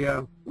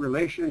by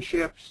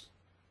relationships,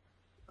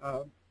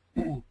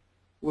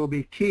 will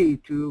be key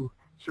to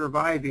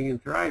surviving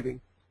and thriving.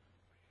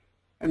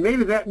 And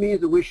maybe that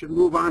means that we should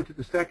move on to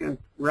the second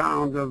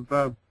round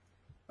of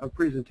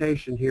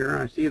presentation here.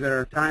 I see that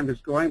our time is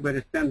going, but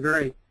it's been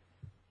very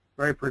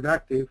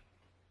productive.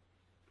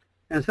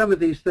 And some of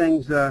these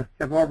things have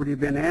already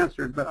been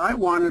answered, but I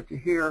wanted to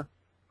hear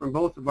from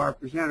both of our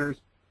presenters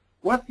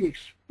what the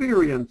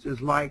experience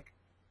is like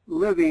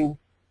living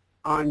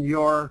on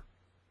your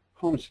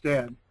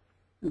homestead.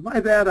 And by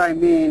that I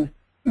mean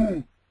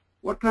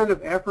what kind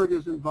of effort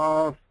is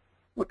involved,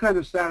 what kind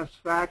of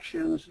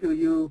satisfactions do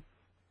you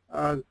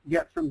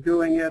get from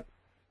doing it,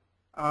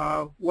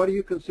 what do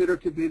you consider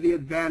to be the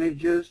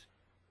advantages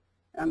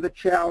and the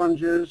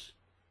challenges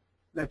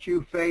that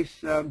you face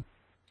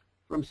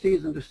from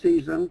season to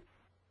season.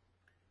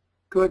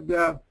 Could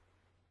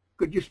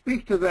you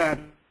speak to that?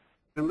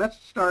 And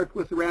let's start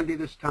with Randy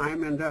this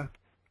time, and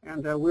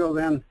we'll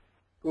then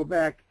go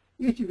back.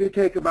 Each of you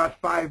take about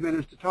 5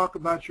 minutes to talk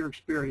about your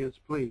experience,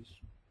 please.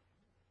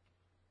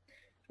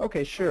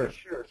 Okay, sure.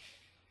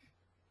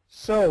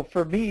 So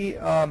for me,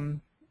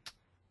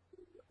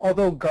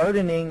 although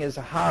gardening is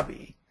a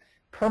hobby,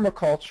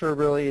 permaculture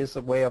really is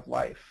a way of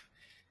life.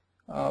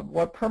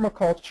 What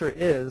permaculture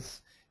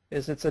is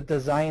it's a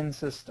design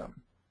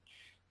system.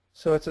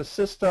 So it's a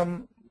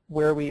system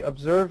where we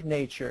observe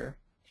nature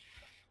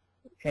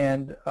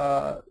and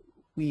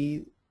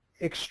we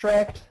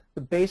extract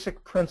the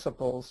basic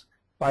principles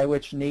by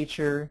which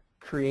nature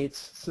creates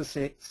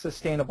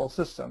sustainable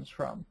systems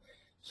from.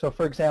 So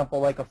for example,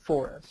 like a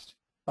forest.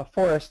 A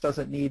forest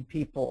doesn't need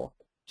people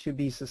to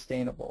be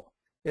sustainable.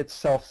 It's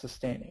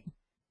self-sustaining.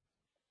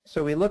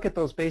 So we look at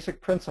those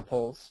basic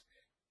principles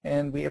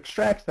and we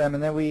extract them,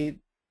 and then we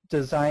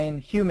design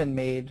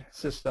human-made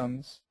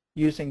systems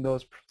using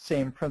those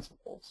same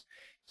principles.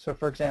 So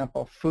for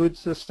example, food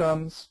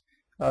systems,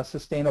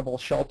 sustainable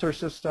shelter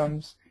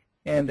systems,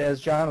 and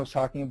as John was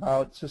talking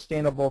about,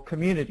 sustainable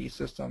community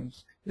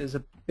systems is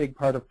a big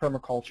part of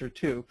permaculture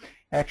too.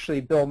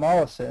 Actually, Bill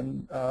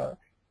Mollison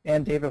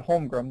and David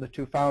Holmgren, the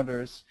two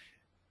founders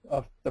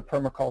of the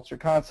permaculture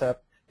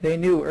concept, they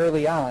knew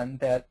early on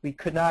that we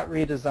could not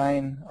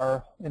redesign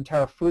our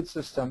entire food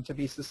system to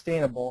be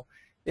sustainable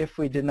if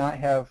we did not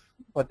have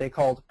what they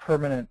called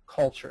permanent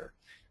culture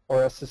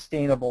or a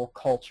sustainable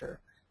culture.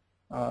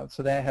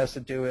 So that has to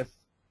do with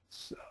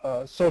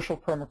social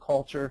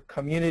permaculture,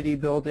 community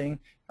building,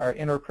 our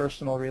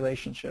interpersonal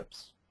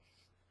relationships.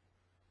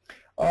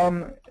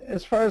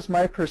 As far as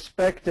my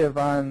perspective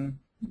on,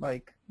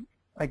 like,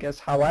 I guess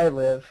how I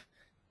live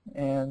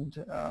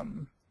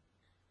and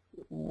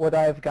what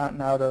I've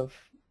gotten out of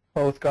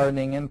both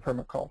gardening and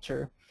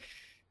permaculture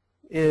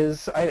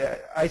is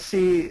I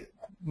see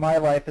my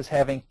life as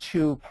having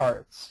two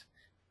parts.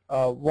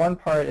 One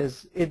part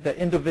is the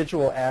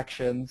individual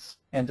actions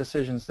and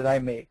decisions that I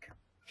make.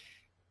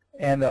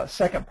 And the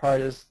second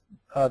part is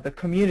the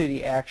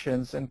community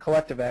actions and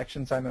collective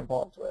actions I'm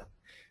involved with.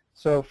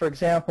 So for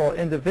example,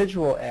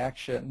 individual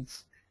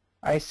actions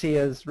I see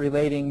as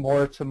relating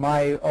more to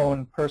my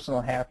own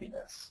personal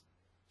happiness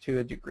to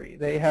a degree.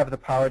 They have the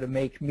power to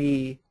make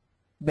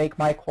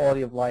my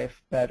quality of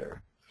life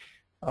better.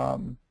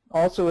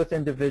 Also with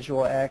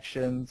individual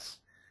actions,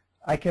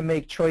 I can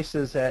make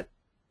choices that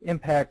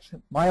impact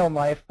my own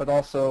life, but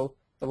also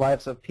the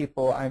lives of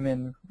people I'm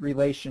in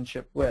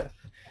relationship with,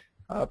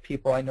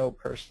 people I know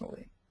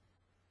personally.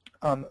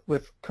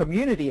 With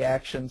community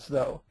actions,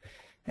 though,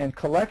 and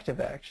collective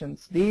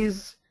actions,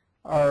 these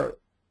are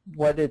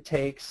what it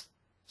takes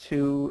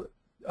to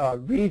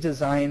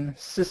redesign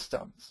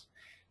systems.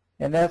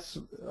 And that's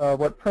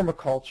what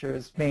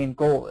permaculture's main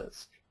goal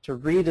is, to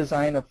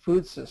redesign a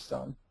food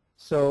system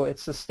so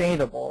it's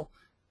sustainable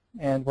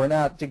and we're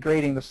not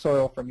degrading the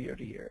soil from year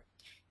to year.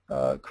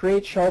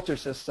 Create shelter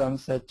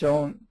systems that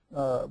don't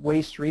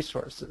waste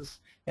resources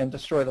and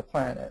destroy the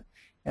planet,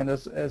 and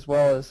as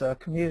well as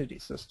community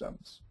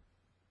systems.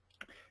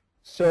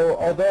 So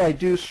although I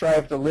do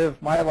strive to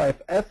live my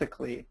life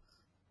ethically,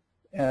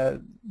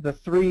 the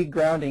three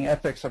grounding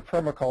ethics of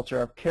permaculture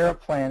are care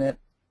of planet,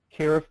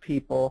 care of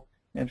people,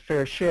 and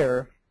fair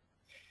share.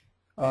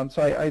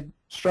 So I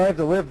strive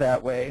to live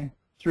that way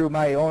through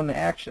my own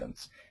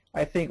actions.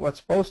 I think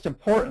what's most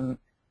important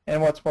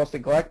and what's most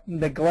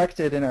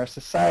neglected in our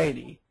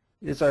society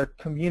is our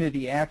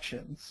community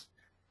actions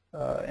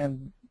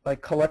and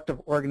like collective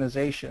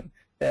organization.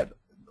 That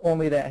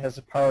only that has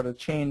the power to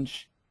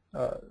change,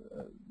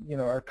 you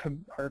know,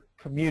 our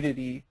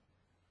community,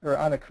 or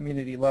on a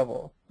community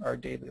level, our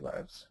daily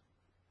lives.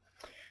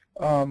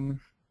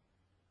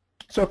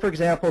 So, for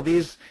example,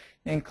 these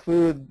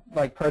include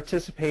like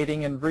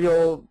participating in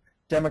real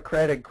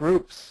democratic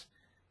groups,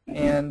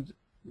 and,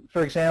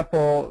 for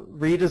example,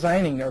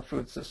 redesigning our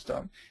food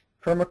system.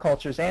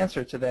 Permaculture's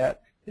answer to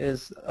that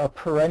is a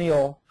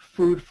perennial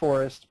food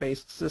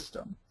forest-based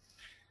system.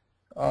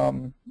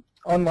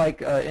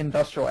 Unlike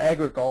industrial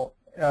agriculture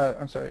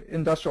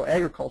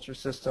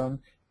system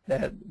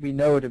that we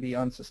know to be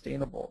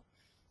unsustainable.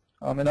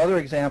 Another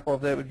example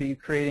of that would be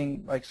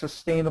creating like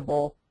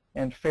sustainable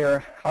and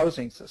fair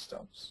housing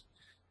systems.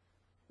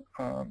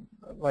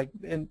 Like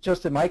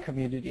just in my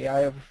community, I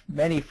have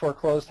many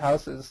foreclosed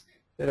houses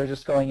that are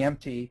just going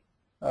empty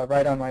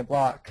right on my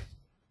block,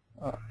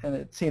 and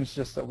it seems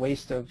just a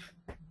waste,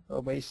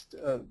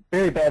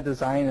 very bad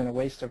design and a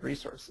waste of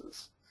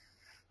resources.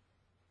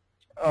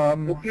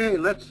 Okay,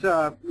 let's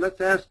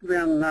ask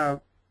then.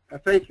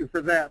 Thank you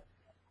for that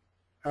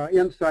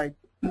insight,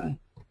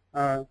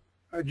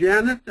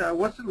 Janet.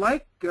 What's it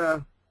like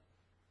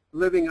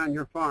living on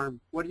your farm?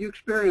 What do you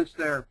experience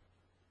there?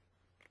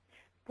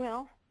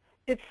 Well,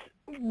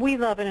 we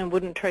love it and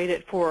wouldn't trade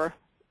it for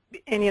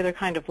any other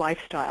kind of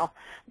lifestyle.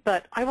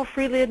 But I will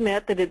freely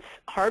admit that it's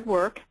hard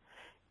work,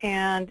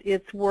 and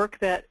it's work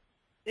that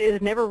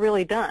is never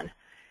really done.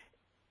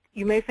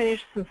 You may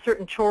finish some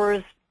certain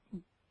chores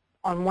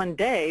on one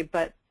day,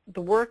 but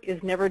the work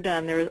is never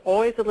done. There is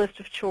always a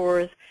list of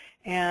chores,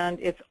 and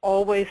it's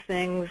always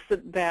things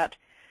that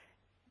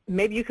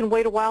maybe you can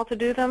wait a while to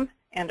do them,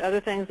 and other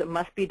things that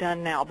must be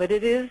done now. But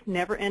it is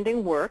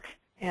never-ending work,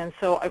 And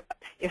so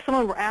if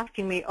someone were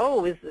asking me,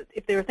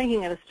 if they were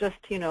thinking that it's just,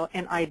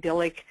 an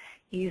idyllic,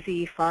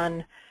 easy,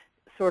 fun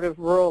sort of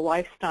rural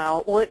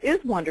lifestyle, well, it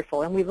is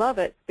wonderful, and we love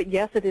it, but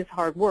yes, it is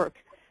hard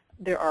work.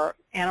 There are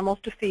animals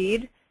to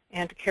feed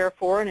and to care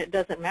for, and it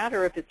doesn't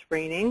matter if it's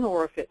raining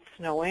or if it's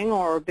snowing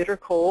or bitter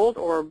cold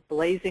or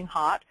blazing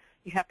hot.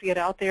 You have to get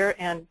out there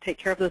and take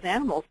care of those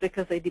animals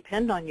because they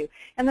depend on you.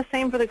 And the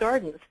same for the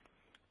gardens.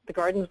 The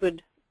gardens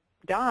would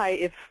die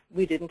if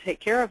we didn't take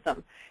care of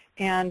them.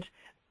 And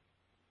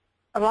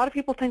a lot of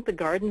people think the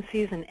garden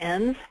season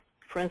ends,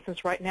 for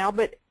instance, right now,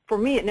 but for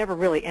me it never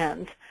really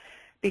ends,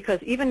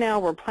 because even now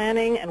we're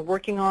planning and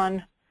working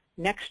on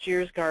next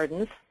year's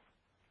gardens.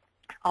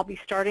 I'll be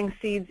starting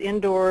seeds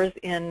indoors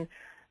in,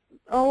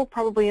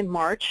 probably in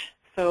March.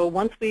 So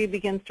once we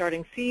begin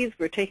starting seeds,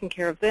 we're taking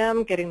care of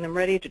them, getting them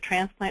ready to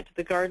transplant to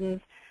the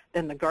gardens,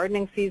 then the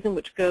gardening season,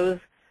 which goes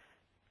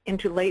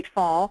into late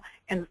fall.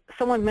 And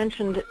someone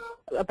mentioned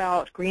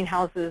about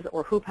greenhouses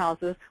or hoop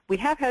houses. We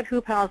have had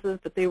hoop houses,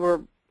 but they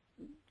were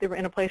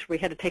in a place where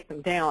we had to take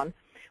them down.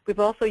 We've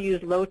also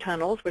used low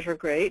tunnels, which are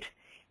great.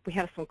 We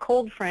have some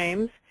cold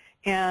frames,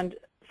 and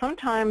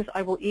sometimes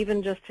I will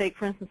even just take,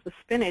 for instance, the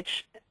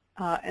spinach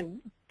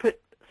and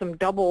put some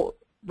double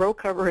row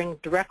covering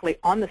directly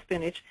on the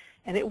spinach,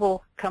 and it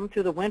will come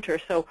through the winter.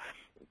 So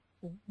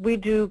we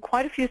do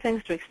quite a few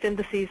things to extend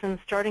the season,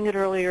 starting it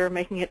earlier,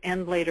 making it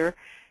end later,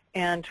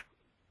 and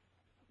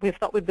we've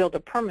thought we'd build a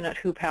permanent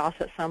hoop house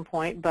at some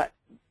point, but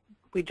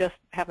we just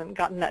haven't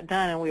gotten that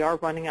done, and we are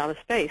running out of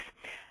space.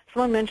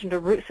 Someone mentioned a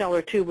root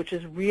cellar too, which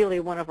is really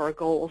one of our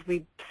goals.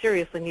 We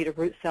seriously need a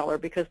root cellar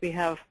because we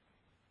have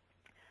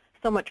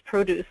so much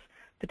produce,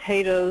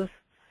 potatoes,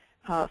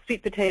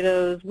 sweet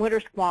potatoes, winter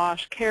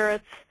squash,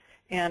 carrots,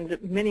 and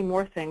many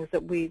more things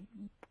that we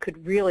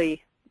could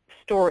really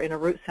store in a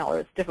root cellar.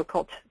 It's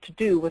difficult to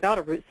do without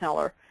a root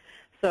cellar.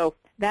 So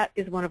that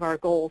is one of our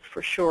goals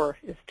for sure,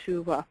 is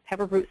to have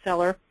a root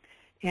cellar.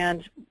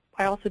 And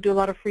I also do a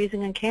lot of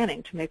freezing and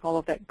canning to make all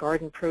of that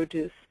garden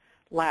produce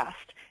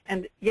last.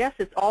 And yes,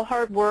 it's all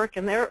hard work,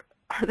 and there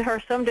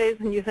are some days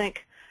when you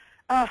think,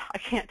 I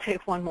can't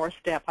take one more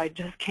step. I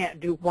just can't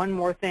do one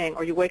more thing.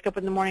 Or you wake up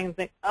in the morning and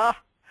think,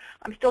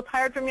 I'm still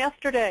tired from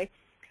yesterday.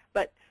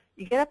 But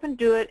you get up and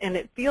do it, and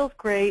it feels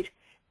great.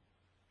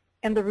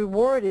 And the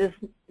reward is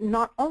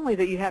not only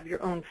that you have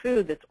your own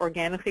food that's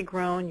organically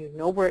grown, you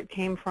know where it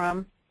came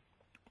from,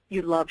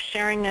 you love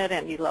sharing it,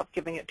 and you love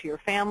giving it to your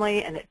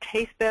family, and it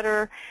tastes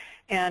better,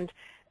 and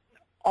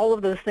all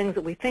of those things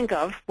that we think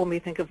of when we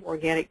think of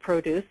organic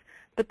produce.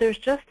 But there's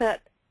just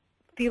that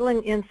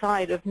feeling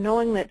inside of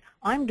knowing that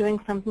I'm doing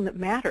something that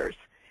matters.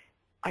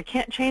 I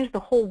can't change the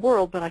whole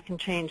world, but I can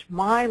change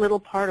my little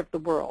part of the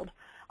world.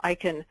 I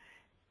can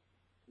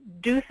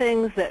do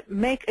things that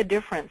make a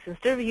difference.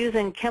 Instead of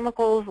using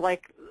chemicals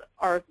like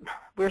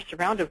we're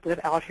surrounded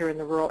with out here in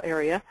the rural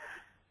area,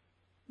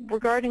 we're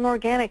gardening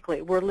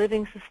organically. We're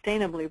living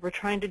sustainably. We're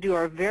trying to do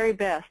our very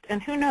best.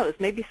 And who knows,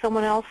 maybe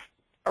someone else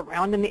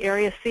around in the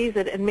area sees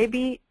it, and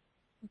maybe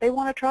they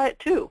want to try it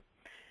too.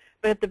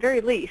 But at the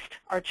very least,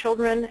 our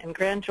children and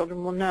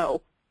grandchildren will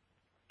know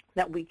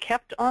that we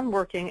kept on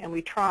working and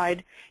we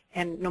tried,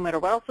 and no matter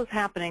what else was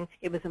happening,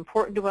 it was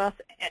important to us,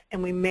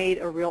 and we made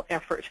a real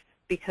effort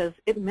because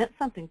it meant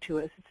something to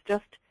us.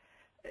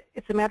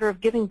 It's a matter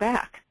of giving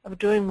back, of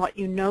doing what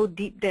you know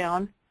deep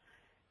down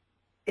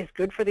is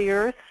good for the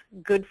earth,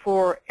 good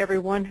for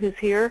everyone who's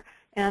here,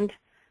 and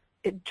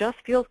it just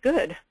feels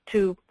good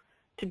to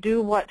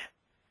do what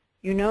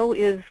you know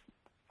is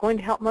going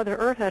to help Mother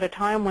Earth at a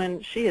time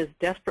when she is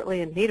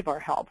desperately in need of our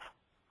help.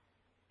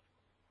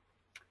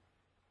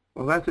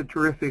 Well, that's a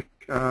terrific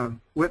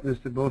witness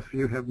that both of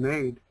you have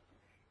made.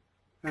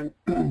 And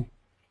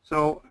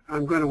so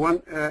I'm going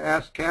to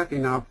ask Kathy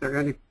now if there are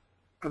any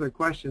other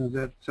questions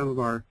that some of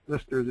our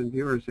listeners and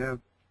viewers have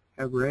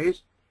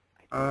raised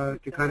to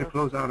kind of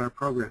close out our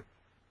program.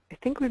 I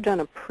think we've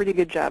done a pretty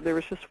good job. There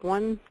was just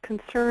one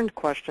concerned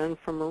question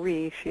from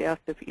Marie. She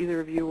asked if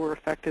either of you were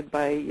affected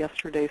by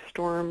yesterday's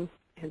storm,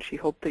 and she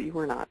hoped that you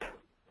were not.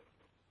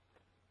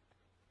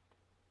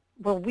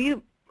 Well, we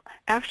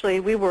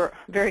were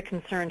very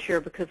concerned here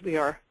because we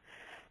are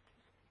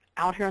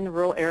out here in the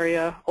rural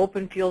area,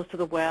 open fields to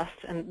the west,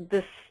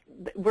 and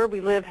where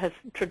we live has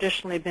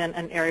traditionally been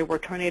an area where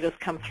tornadoes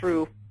come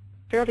through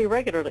fairly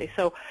regularly.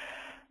 So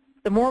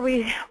the more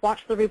we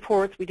watched the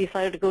reports, we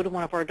decided to go to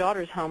one of our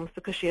daughter's homes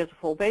because she has a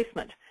full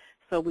basement.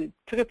 So we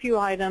took a few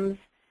items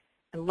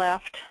and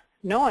left,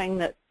 knowing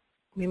that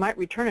we might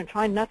return and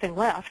find nothing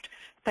left.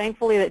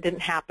 Thankfully, that didn't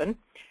happen.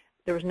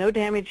 There was no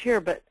damage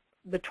here, but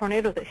the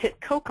tornado that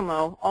hit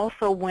Kokomo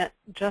also went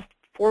just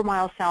 4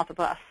 miles south of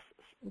us,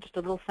 just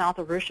a little south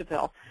of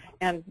Russiaville,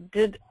 and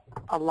did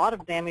a lot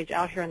of damage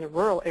out here in the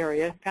rural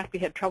area. In fact, we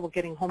had trouble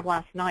getting home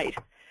last night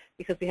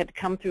because we had to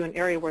come through an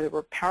area where there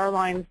were power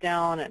lines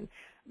down and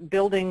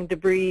building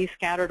debris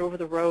scattered over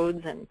the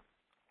roads, and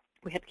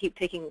we had to keep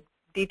taking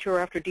detour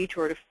after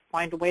detour to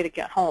find a way to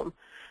get home.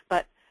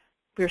 But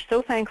we're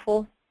so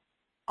thankful.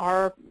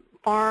 Our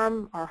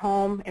farm, our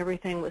home,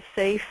 everything was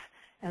safe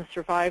and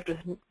survived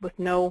with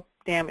no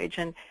damage,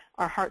 and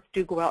our hearts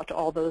do go out to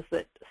all those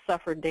that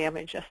suffered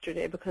damage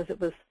yesterday, because it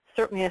was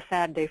certainly a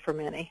sad day for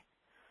many.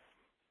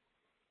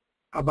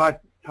 How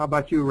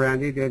about you,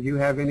 Randy? Did you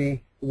have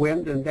any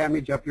wind and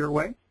damage up your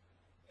way?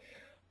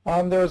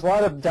 There was a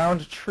lot of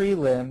downed tree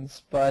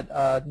limbs,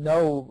 but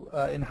no,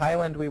 in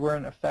Highland we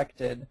weren't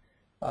affected.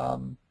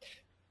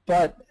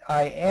 But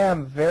I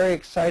am very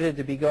excited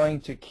to be going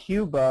to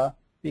Cuba,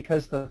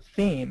 because the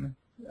theme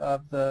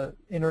of the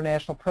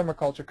International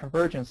Permaculture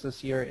Convergence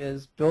this year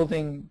is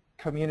building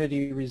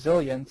community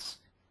resilience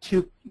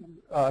to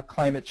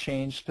climate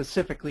change,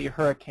 specifically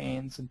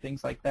hurricanes and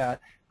things like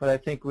that, but I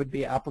think would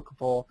be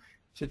applicable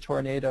to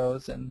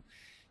tornadoes.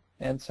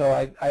 And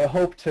so I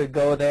hope to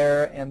go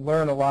there and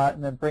learn a lot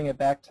and then bring it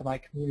back to my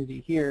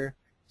community here,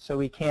 so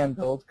we can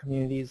build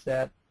communities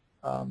that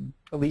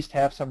at least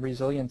have some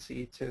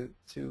resiliency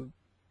to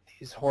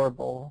these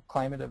horrible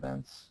climate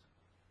events.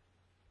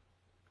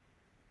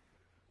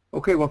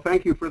 Okay, well,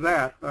 thank you for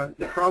that.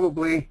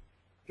 Probably,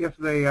 if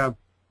the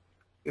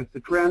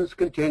trends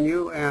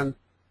continue and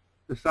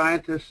the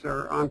scientists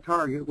are on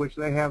target, which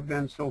they have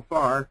been so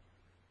far,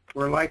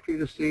 we're likely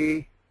to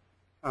see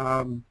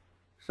some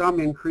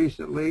increase,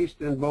 at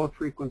least, in both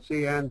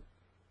frequency and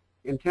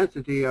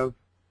intensity of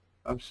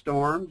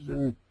storms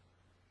and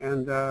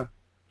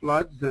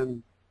floods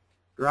and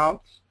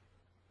droughts.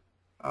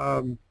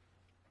 And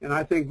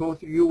I think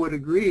both of you would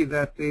agree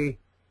that the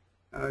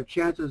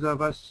chances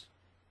of us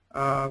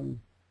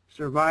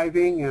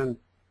surviving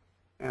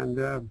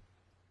and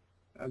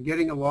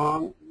getting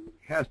along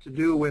has to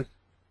do with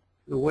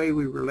the way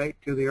we relate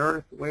to the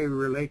earth, the way we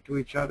relate to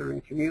each other in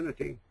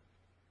community.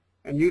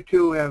 And you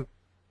two have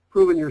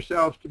proven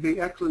yourselves to be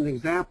excellent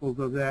examples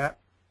of that.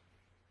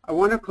 I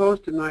want to close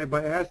tonight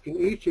by asking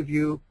each of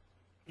you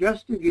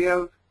just to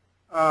give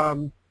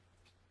 2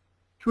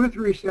 or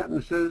 3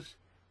 sentences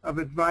of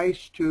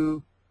advice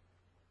to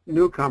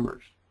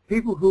newcomers,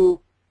 people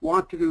who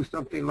want to do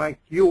something like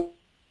you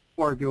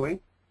are doing.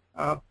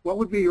 What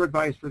would be your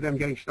advice for them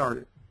getting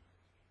started?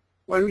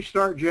 Why don't we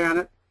start,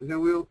 Janet, and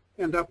then we'll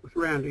end up with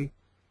Randy.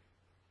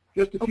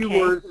 Just a few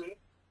words.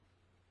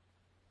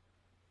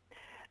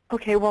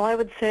 Okay, well, I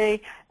would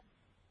say,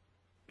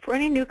 for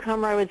any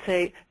newcomer, I would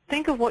say,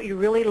 think of what you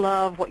really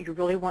love, what you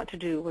really want to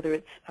do, whether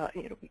it's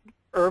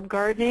herb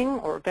gardening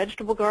or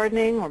vegetable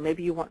gardening, or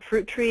maybe you want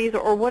fruit trees,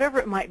 or whatever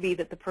it might be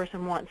that the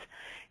person wants.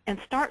 And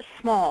start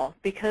small,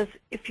 because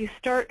if you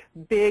start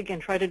big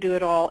and try to do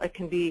it all, it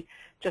can be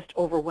just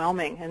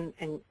overwhelming,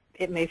 and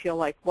it may feel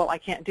like, well, I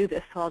can't do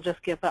this, so I'll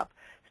just give up.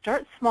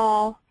 Start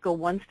small, go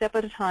one step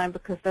at a time,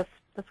 because that's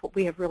what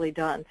we have really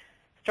done.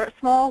 Start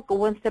small, go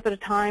one step at a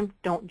time,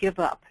 don't give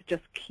up.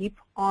 Just keep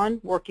on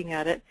working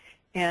at it,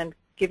 and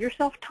give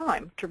yourself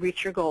time to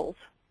reach your goals.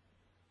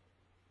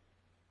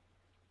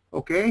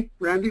 Okay,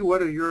 Randy,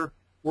 what are your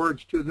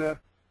words to the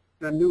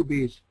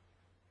newbies?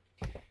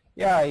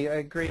 Yeah, I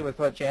agree with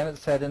what Janet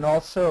said, and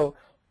also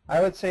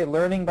I would say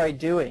learning by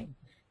doing.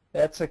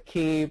 That's a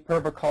key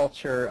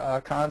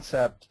permaculture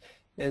concept,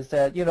 is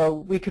that,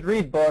 we could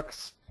read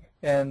books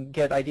and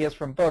get ideas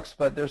from books,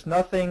 but there's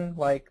nothing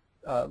like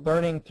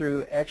learning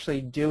through actually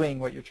doing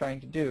what you're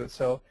trying to do.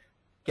 So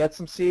get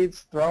some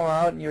seeds, throw them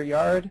out in your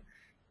yard,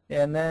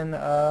 and then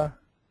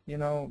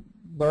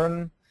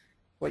learn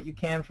what you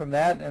can from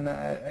that, and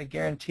I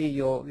guarantee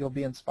you'll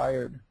be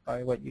inspired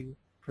by what you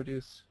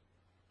produce.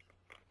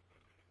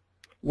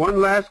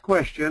 One last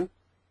question.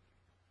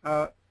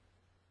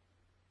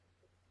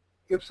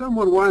 If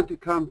someone wanted to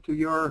come to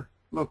your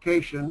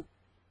location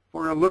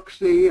for a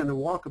look-see and a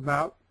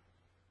walkabout,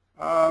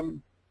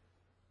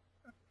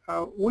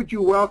 would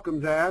you welcome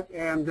that,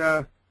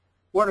 and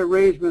what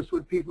arrangements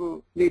would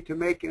people need to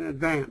make in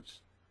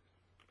advance?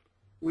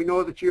 We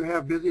know that you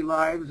have busy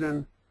lives,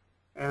 and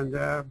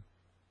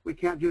we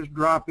can't just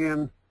drop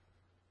in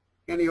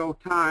any old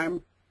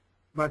time,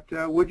 but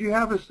would you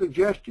have a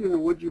suggestion,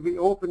 and would you be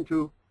open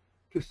to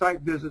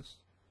site visits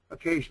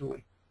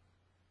occasionally?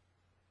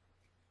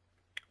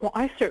 Well,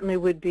 I certainly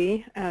would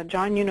be.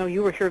 John,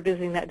 you were here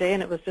visiting that day,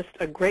 and it was just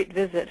a great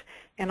visit.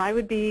 And I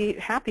would be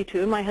happy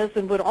to, and my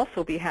husband would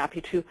also be happy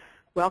to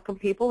welcome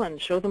people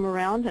and show them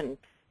around and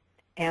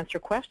answer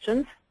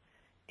questions.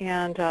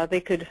 And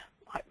they could,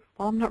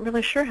 well, I'm not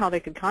really sure how they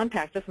could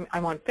contact us.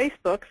 I'm on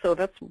Facebook, so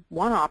that's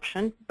one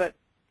option. But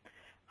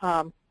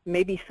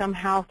maybe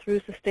somehow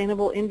through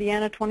Sustainable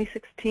Indiana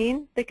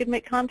 2016 they could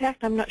make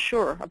contact. I'm not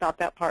sure about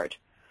that part.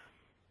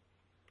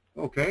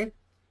 Okay.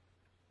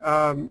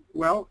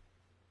 Well,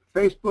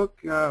 Facebook,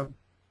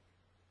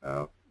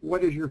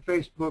 what is your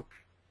Facebook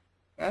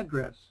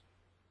address?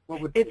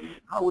 It's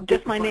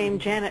just my name,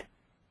 Janet.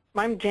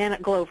 I'm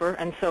Janet Glover,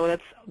 and so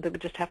they would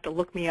just have to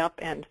look me up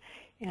and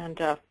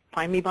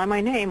find me by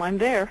my name. I'm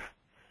there.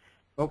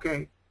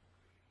 Okay.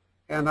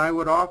 And I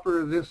would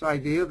offer this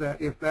idea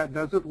that if that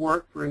doesn't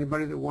work for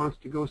anybody that wants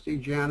to go see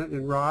Janet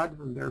and Rod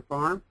on their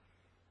farm,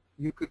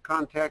 you could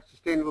contact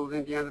Sustainable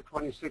Indiana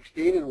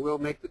 2016 and we'll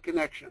make the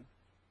connection.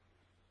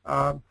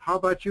 How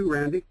about you,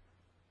 Randy?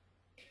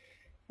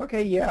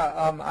 Okay,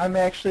 yeah, I'm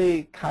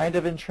actually kind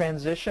of in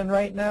transition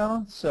right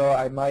now, so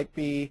I might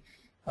be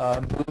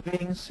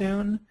moving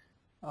soon.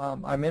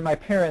 I'm in my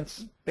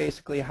parents'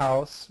 basically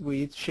house.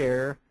 We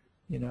share,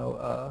 you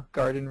know,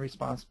 garden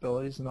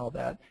responsibilities and all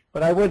that.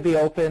 But I would be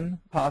open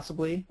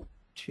possibly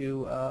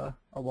to a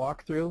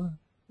walkthrough,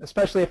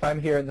 especially if I'm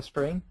here in the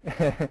spring.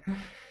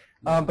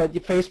 But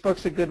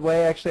Facebook's a good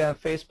way. Actually, on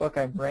Facebook,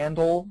 I'm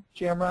Randall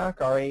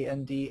Jamrok,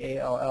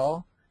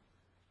 R-A-N-D-A-L-L.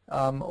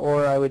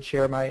 Or I would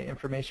share my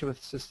information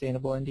with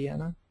Sustainable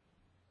Indiana.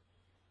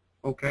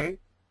 Okay.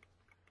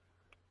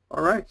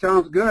 All right,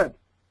 sounds good.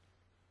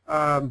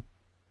 Well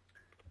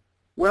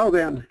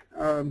then,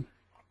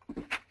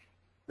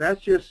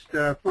 that's just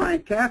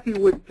fine. Kathy,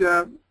 would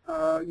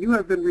you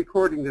have been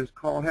recording this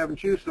call,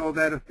 haven't you? So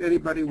that if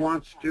anybody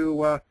wants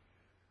to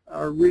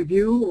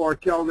review or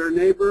tell their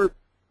neighbor,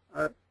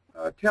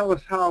 tell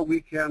us how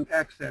we can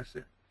access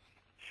it.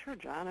 Sure,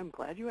 John. I'm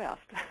glad you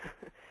asked.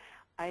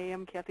 I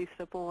am Kathy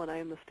Sipple, and I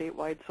am the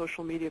statewide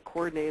social media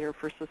coordinator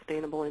for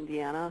Sustainable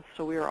Indiana.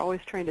 So we are always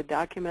trying to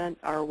document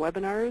our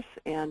webinars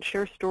and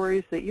share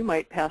stories that you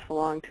might pass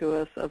along to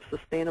us of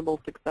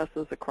sustainable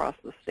successes across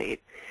the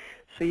state.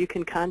 So you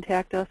can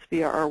contact us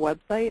via our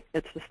website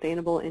at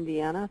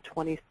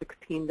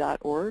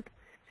sustainableindiana2016.org.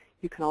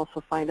 You can also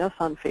find us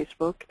on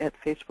Facebook at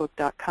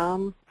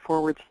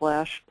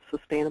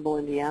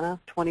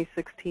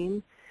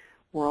facebook.com/sustainableindiana2016.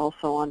 We're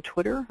also on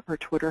Twitter. Our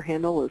Twitter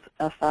handle is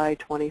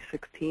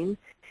SI2016.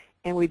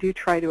 And we do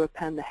try to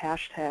append the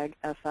hashtag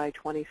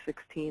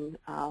SI2016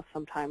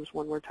 sometimes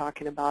when we're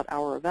talking about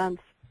our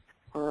events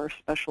or our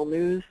special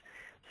news.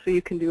 So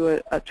you can do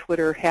a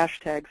Twitter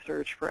hashtag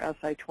search for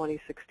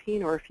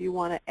SI2016, or if you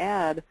want to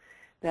add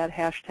that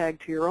hashtag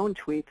to your own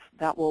tweets,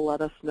 that will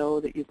let us know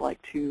that you'd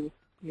like to,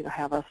 you know,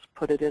 have us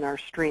put it in our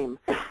stream.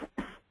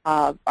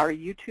 Our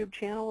YouTube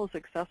channel is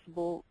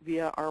accessible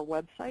via our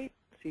website.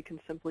 So you can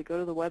simply go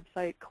to the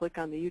website, click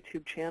on the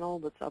YouTube channel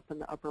that's up in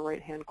the upper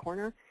right-hand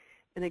corner,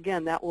 and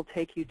again, that will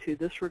take you to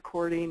this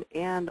recording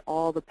and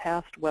all the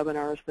past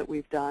webinars that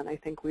we've done. I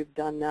think we've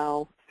done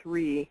now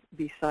 3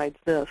 besides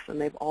this,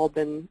 and they've all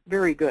been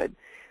very good.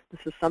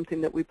 This is something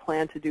that we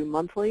plan to do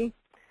monthly,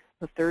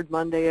 the 3rd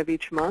Monday of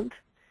each month.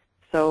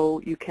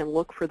 So you can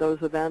look for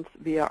those events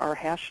via our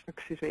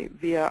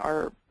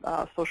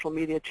social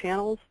media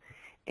channels.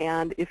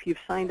 And if you've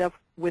signed up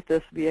with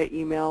this via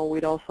email,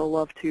 we'd also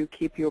love to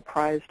keep you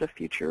apprised of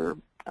future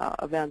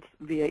events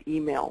via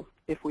email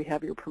if we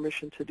have your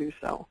permission to do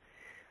so.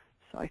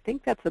 So I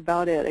think that's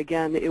about it.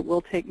 Again, it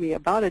will take me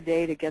about a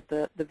day to get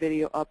the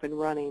video up and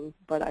running,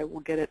 but I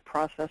will get it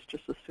processed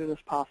just as soon as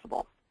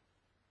possible.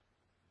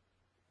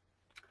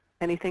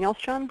 Anything else,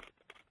 John?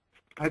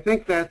 I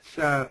think that's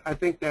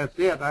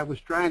it. I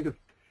was trying to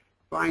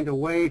find a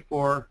way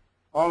for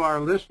all our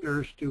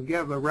listeners to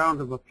give a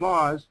round of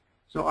applause.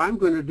 So I'm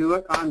going to do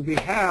it on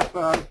behalf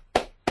of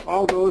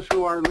all those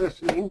who are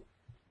listening.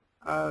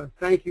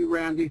 Thank you,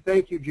 Randy.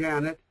 Thank you,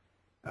 Janet.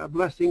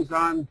 Blessings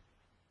on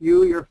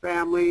you, your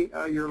family,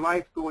 your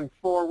life going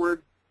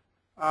forward.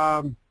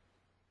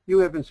 You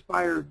have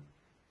inspired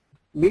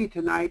me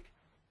tonight.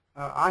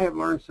 I have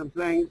learned some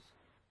things.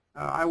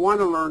 I want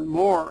to learn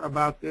more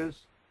about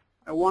this.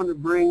 I want to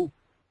bring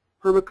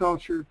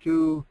permaculture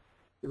to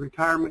the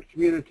retirement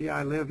community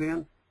I live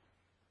in.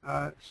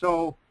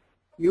 So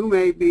you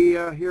may be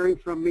hearing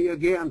from me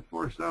again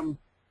for some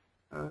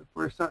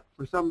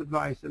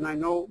advice, and I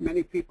know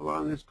many people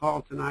on this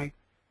call tonight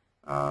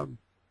are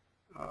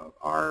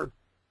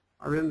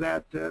in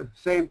that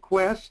same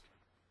quest.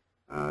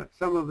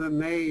 Some of them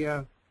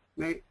may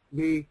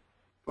be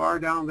far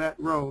down that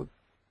road,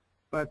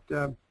 but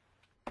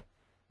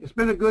it's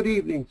been a good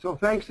evening. So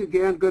thanks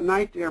again. Good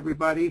night to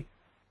everybody.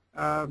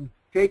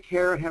 Take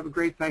care and have a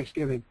great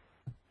Thanksgiving.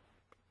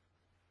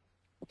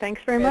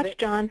 Thanks very much,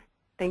 John.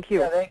 Thank you.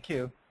 Yeah, thank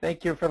you.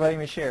 Thank you for letting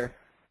me share.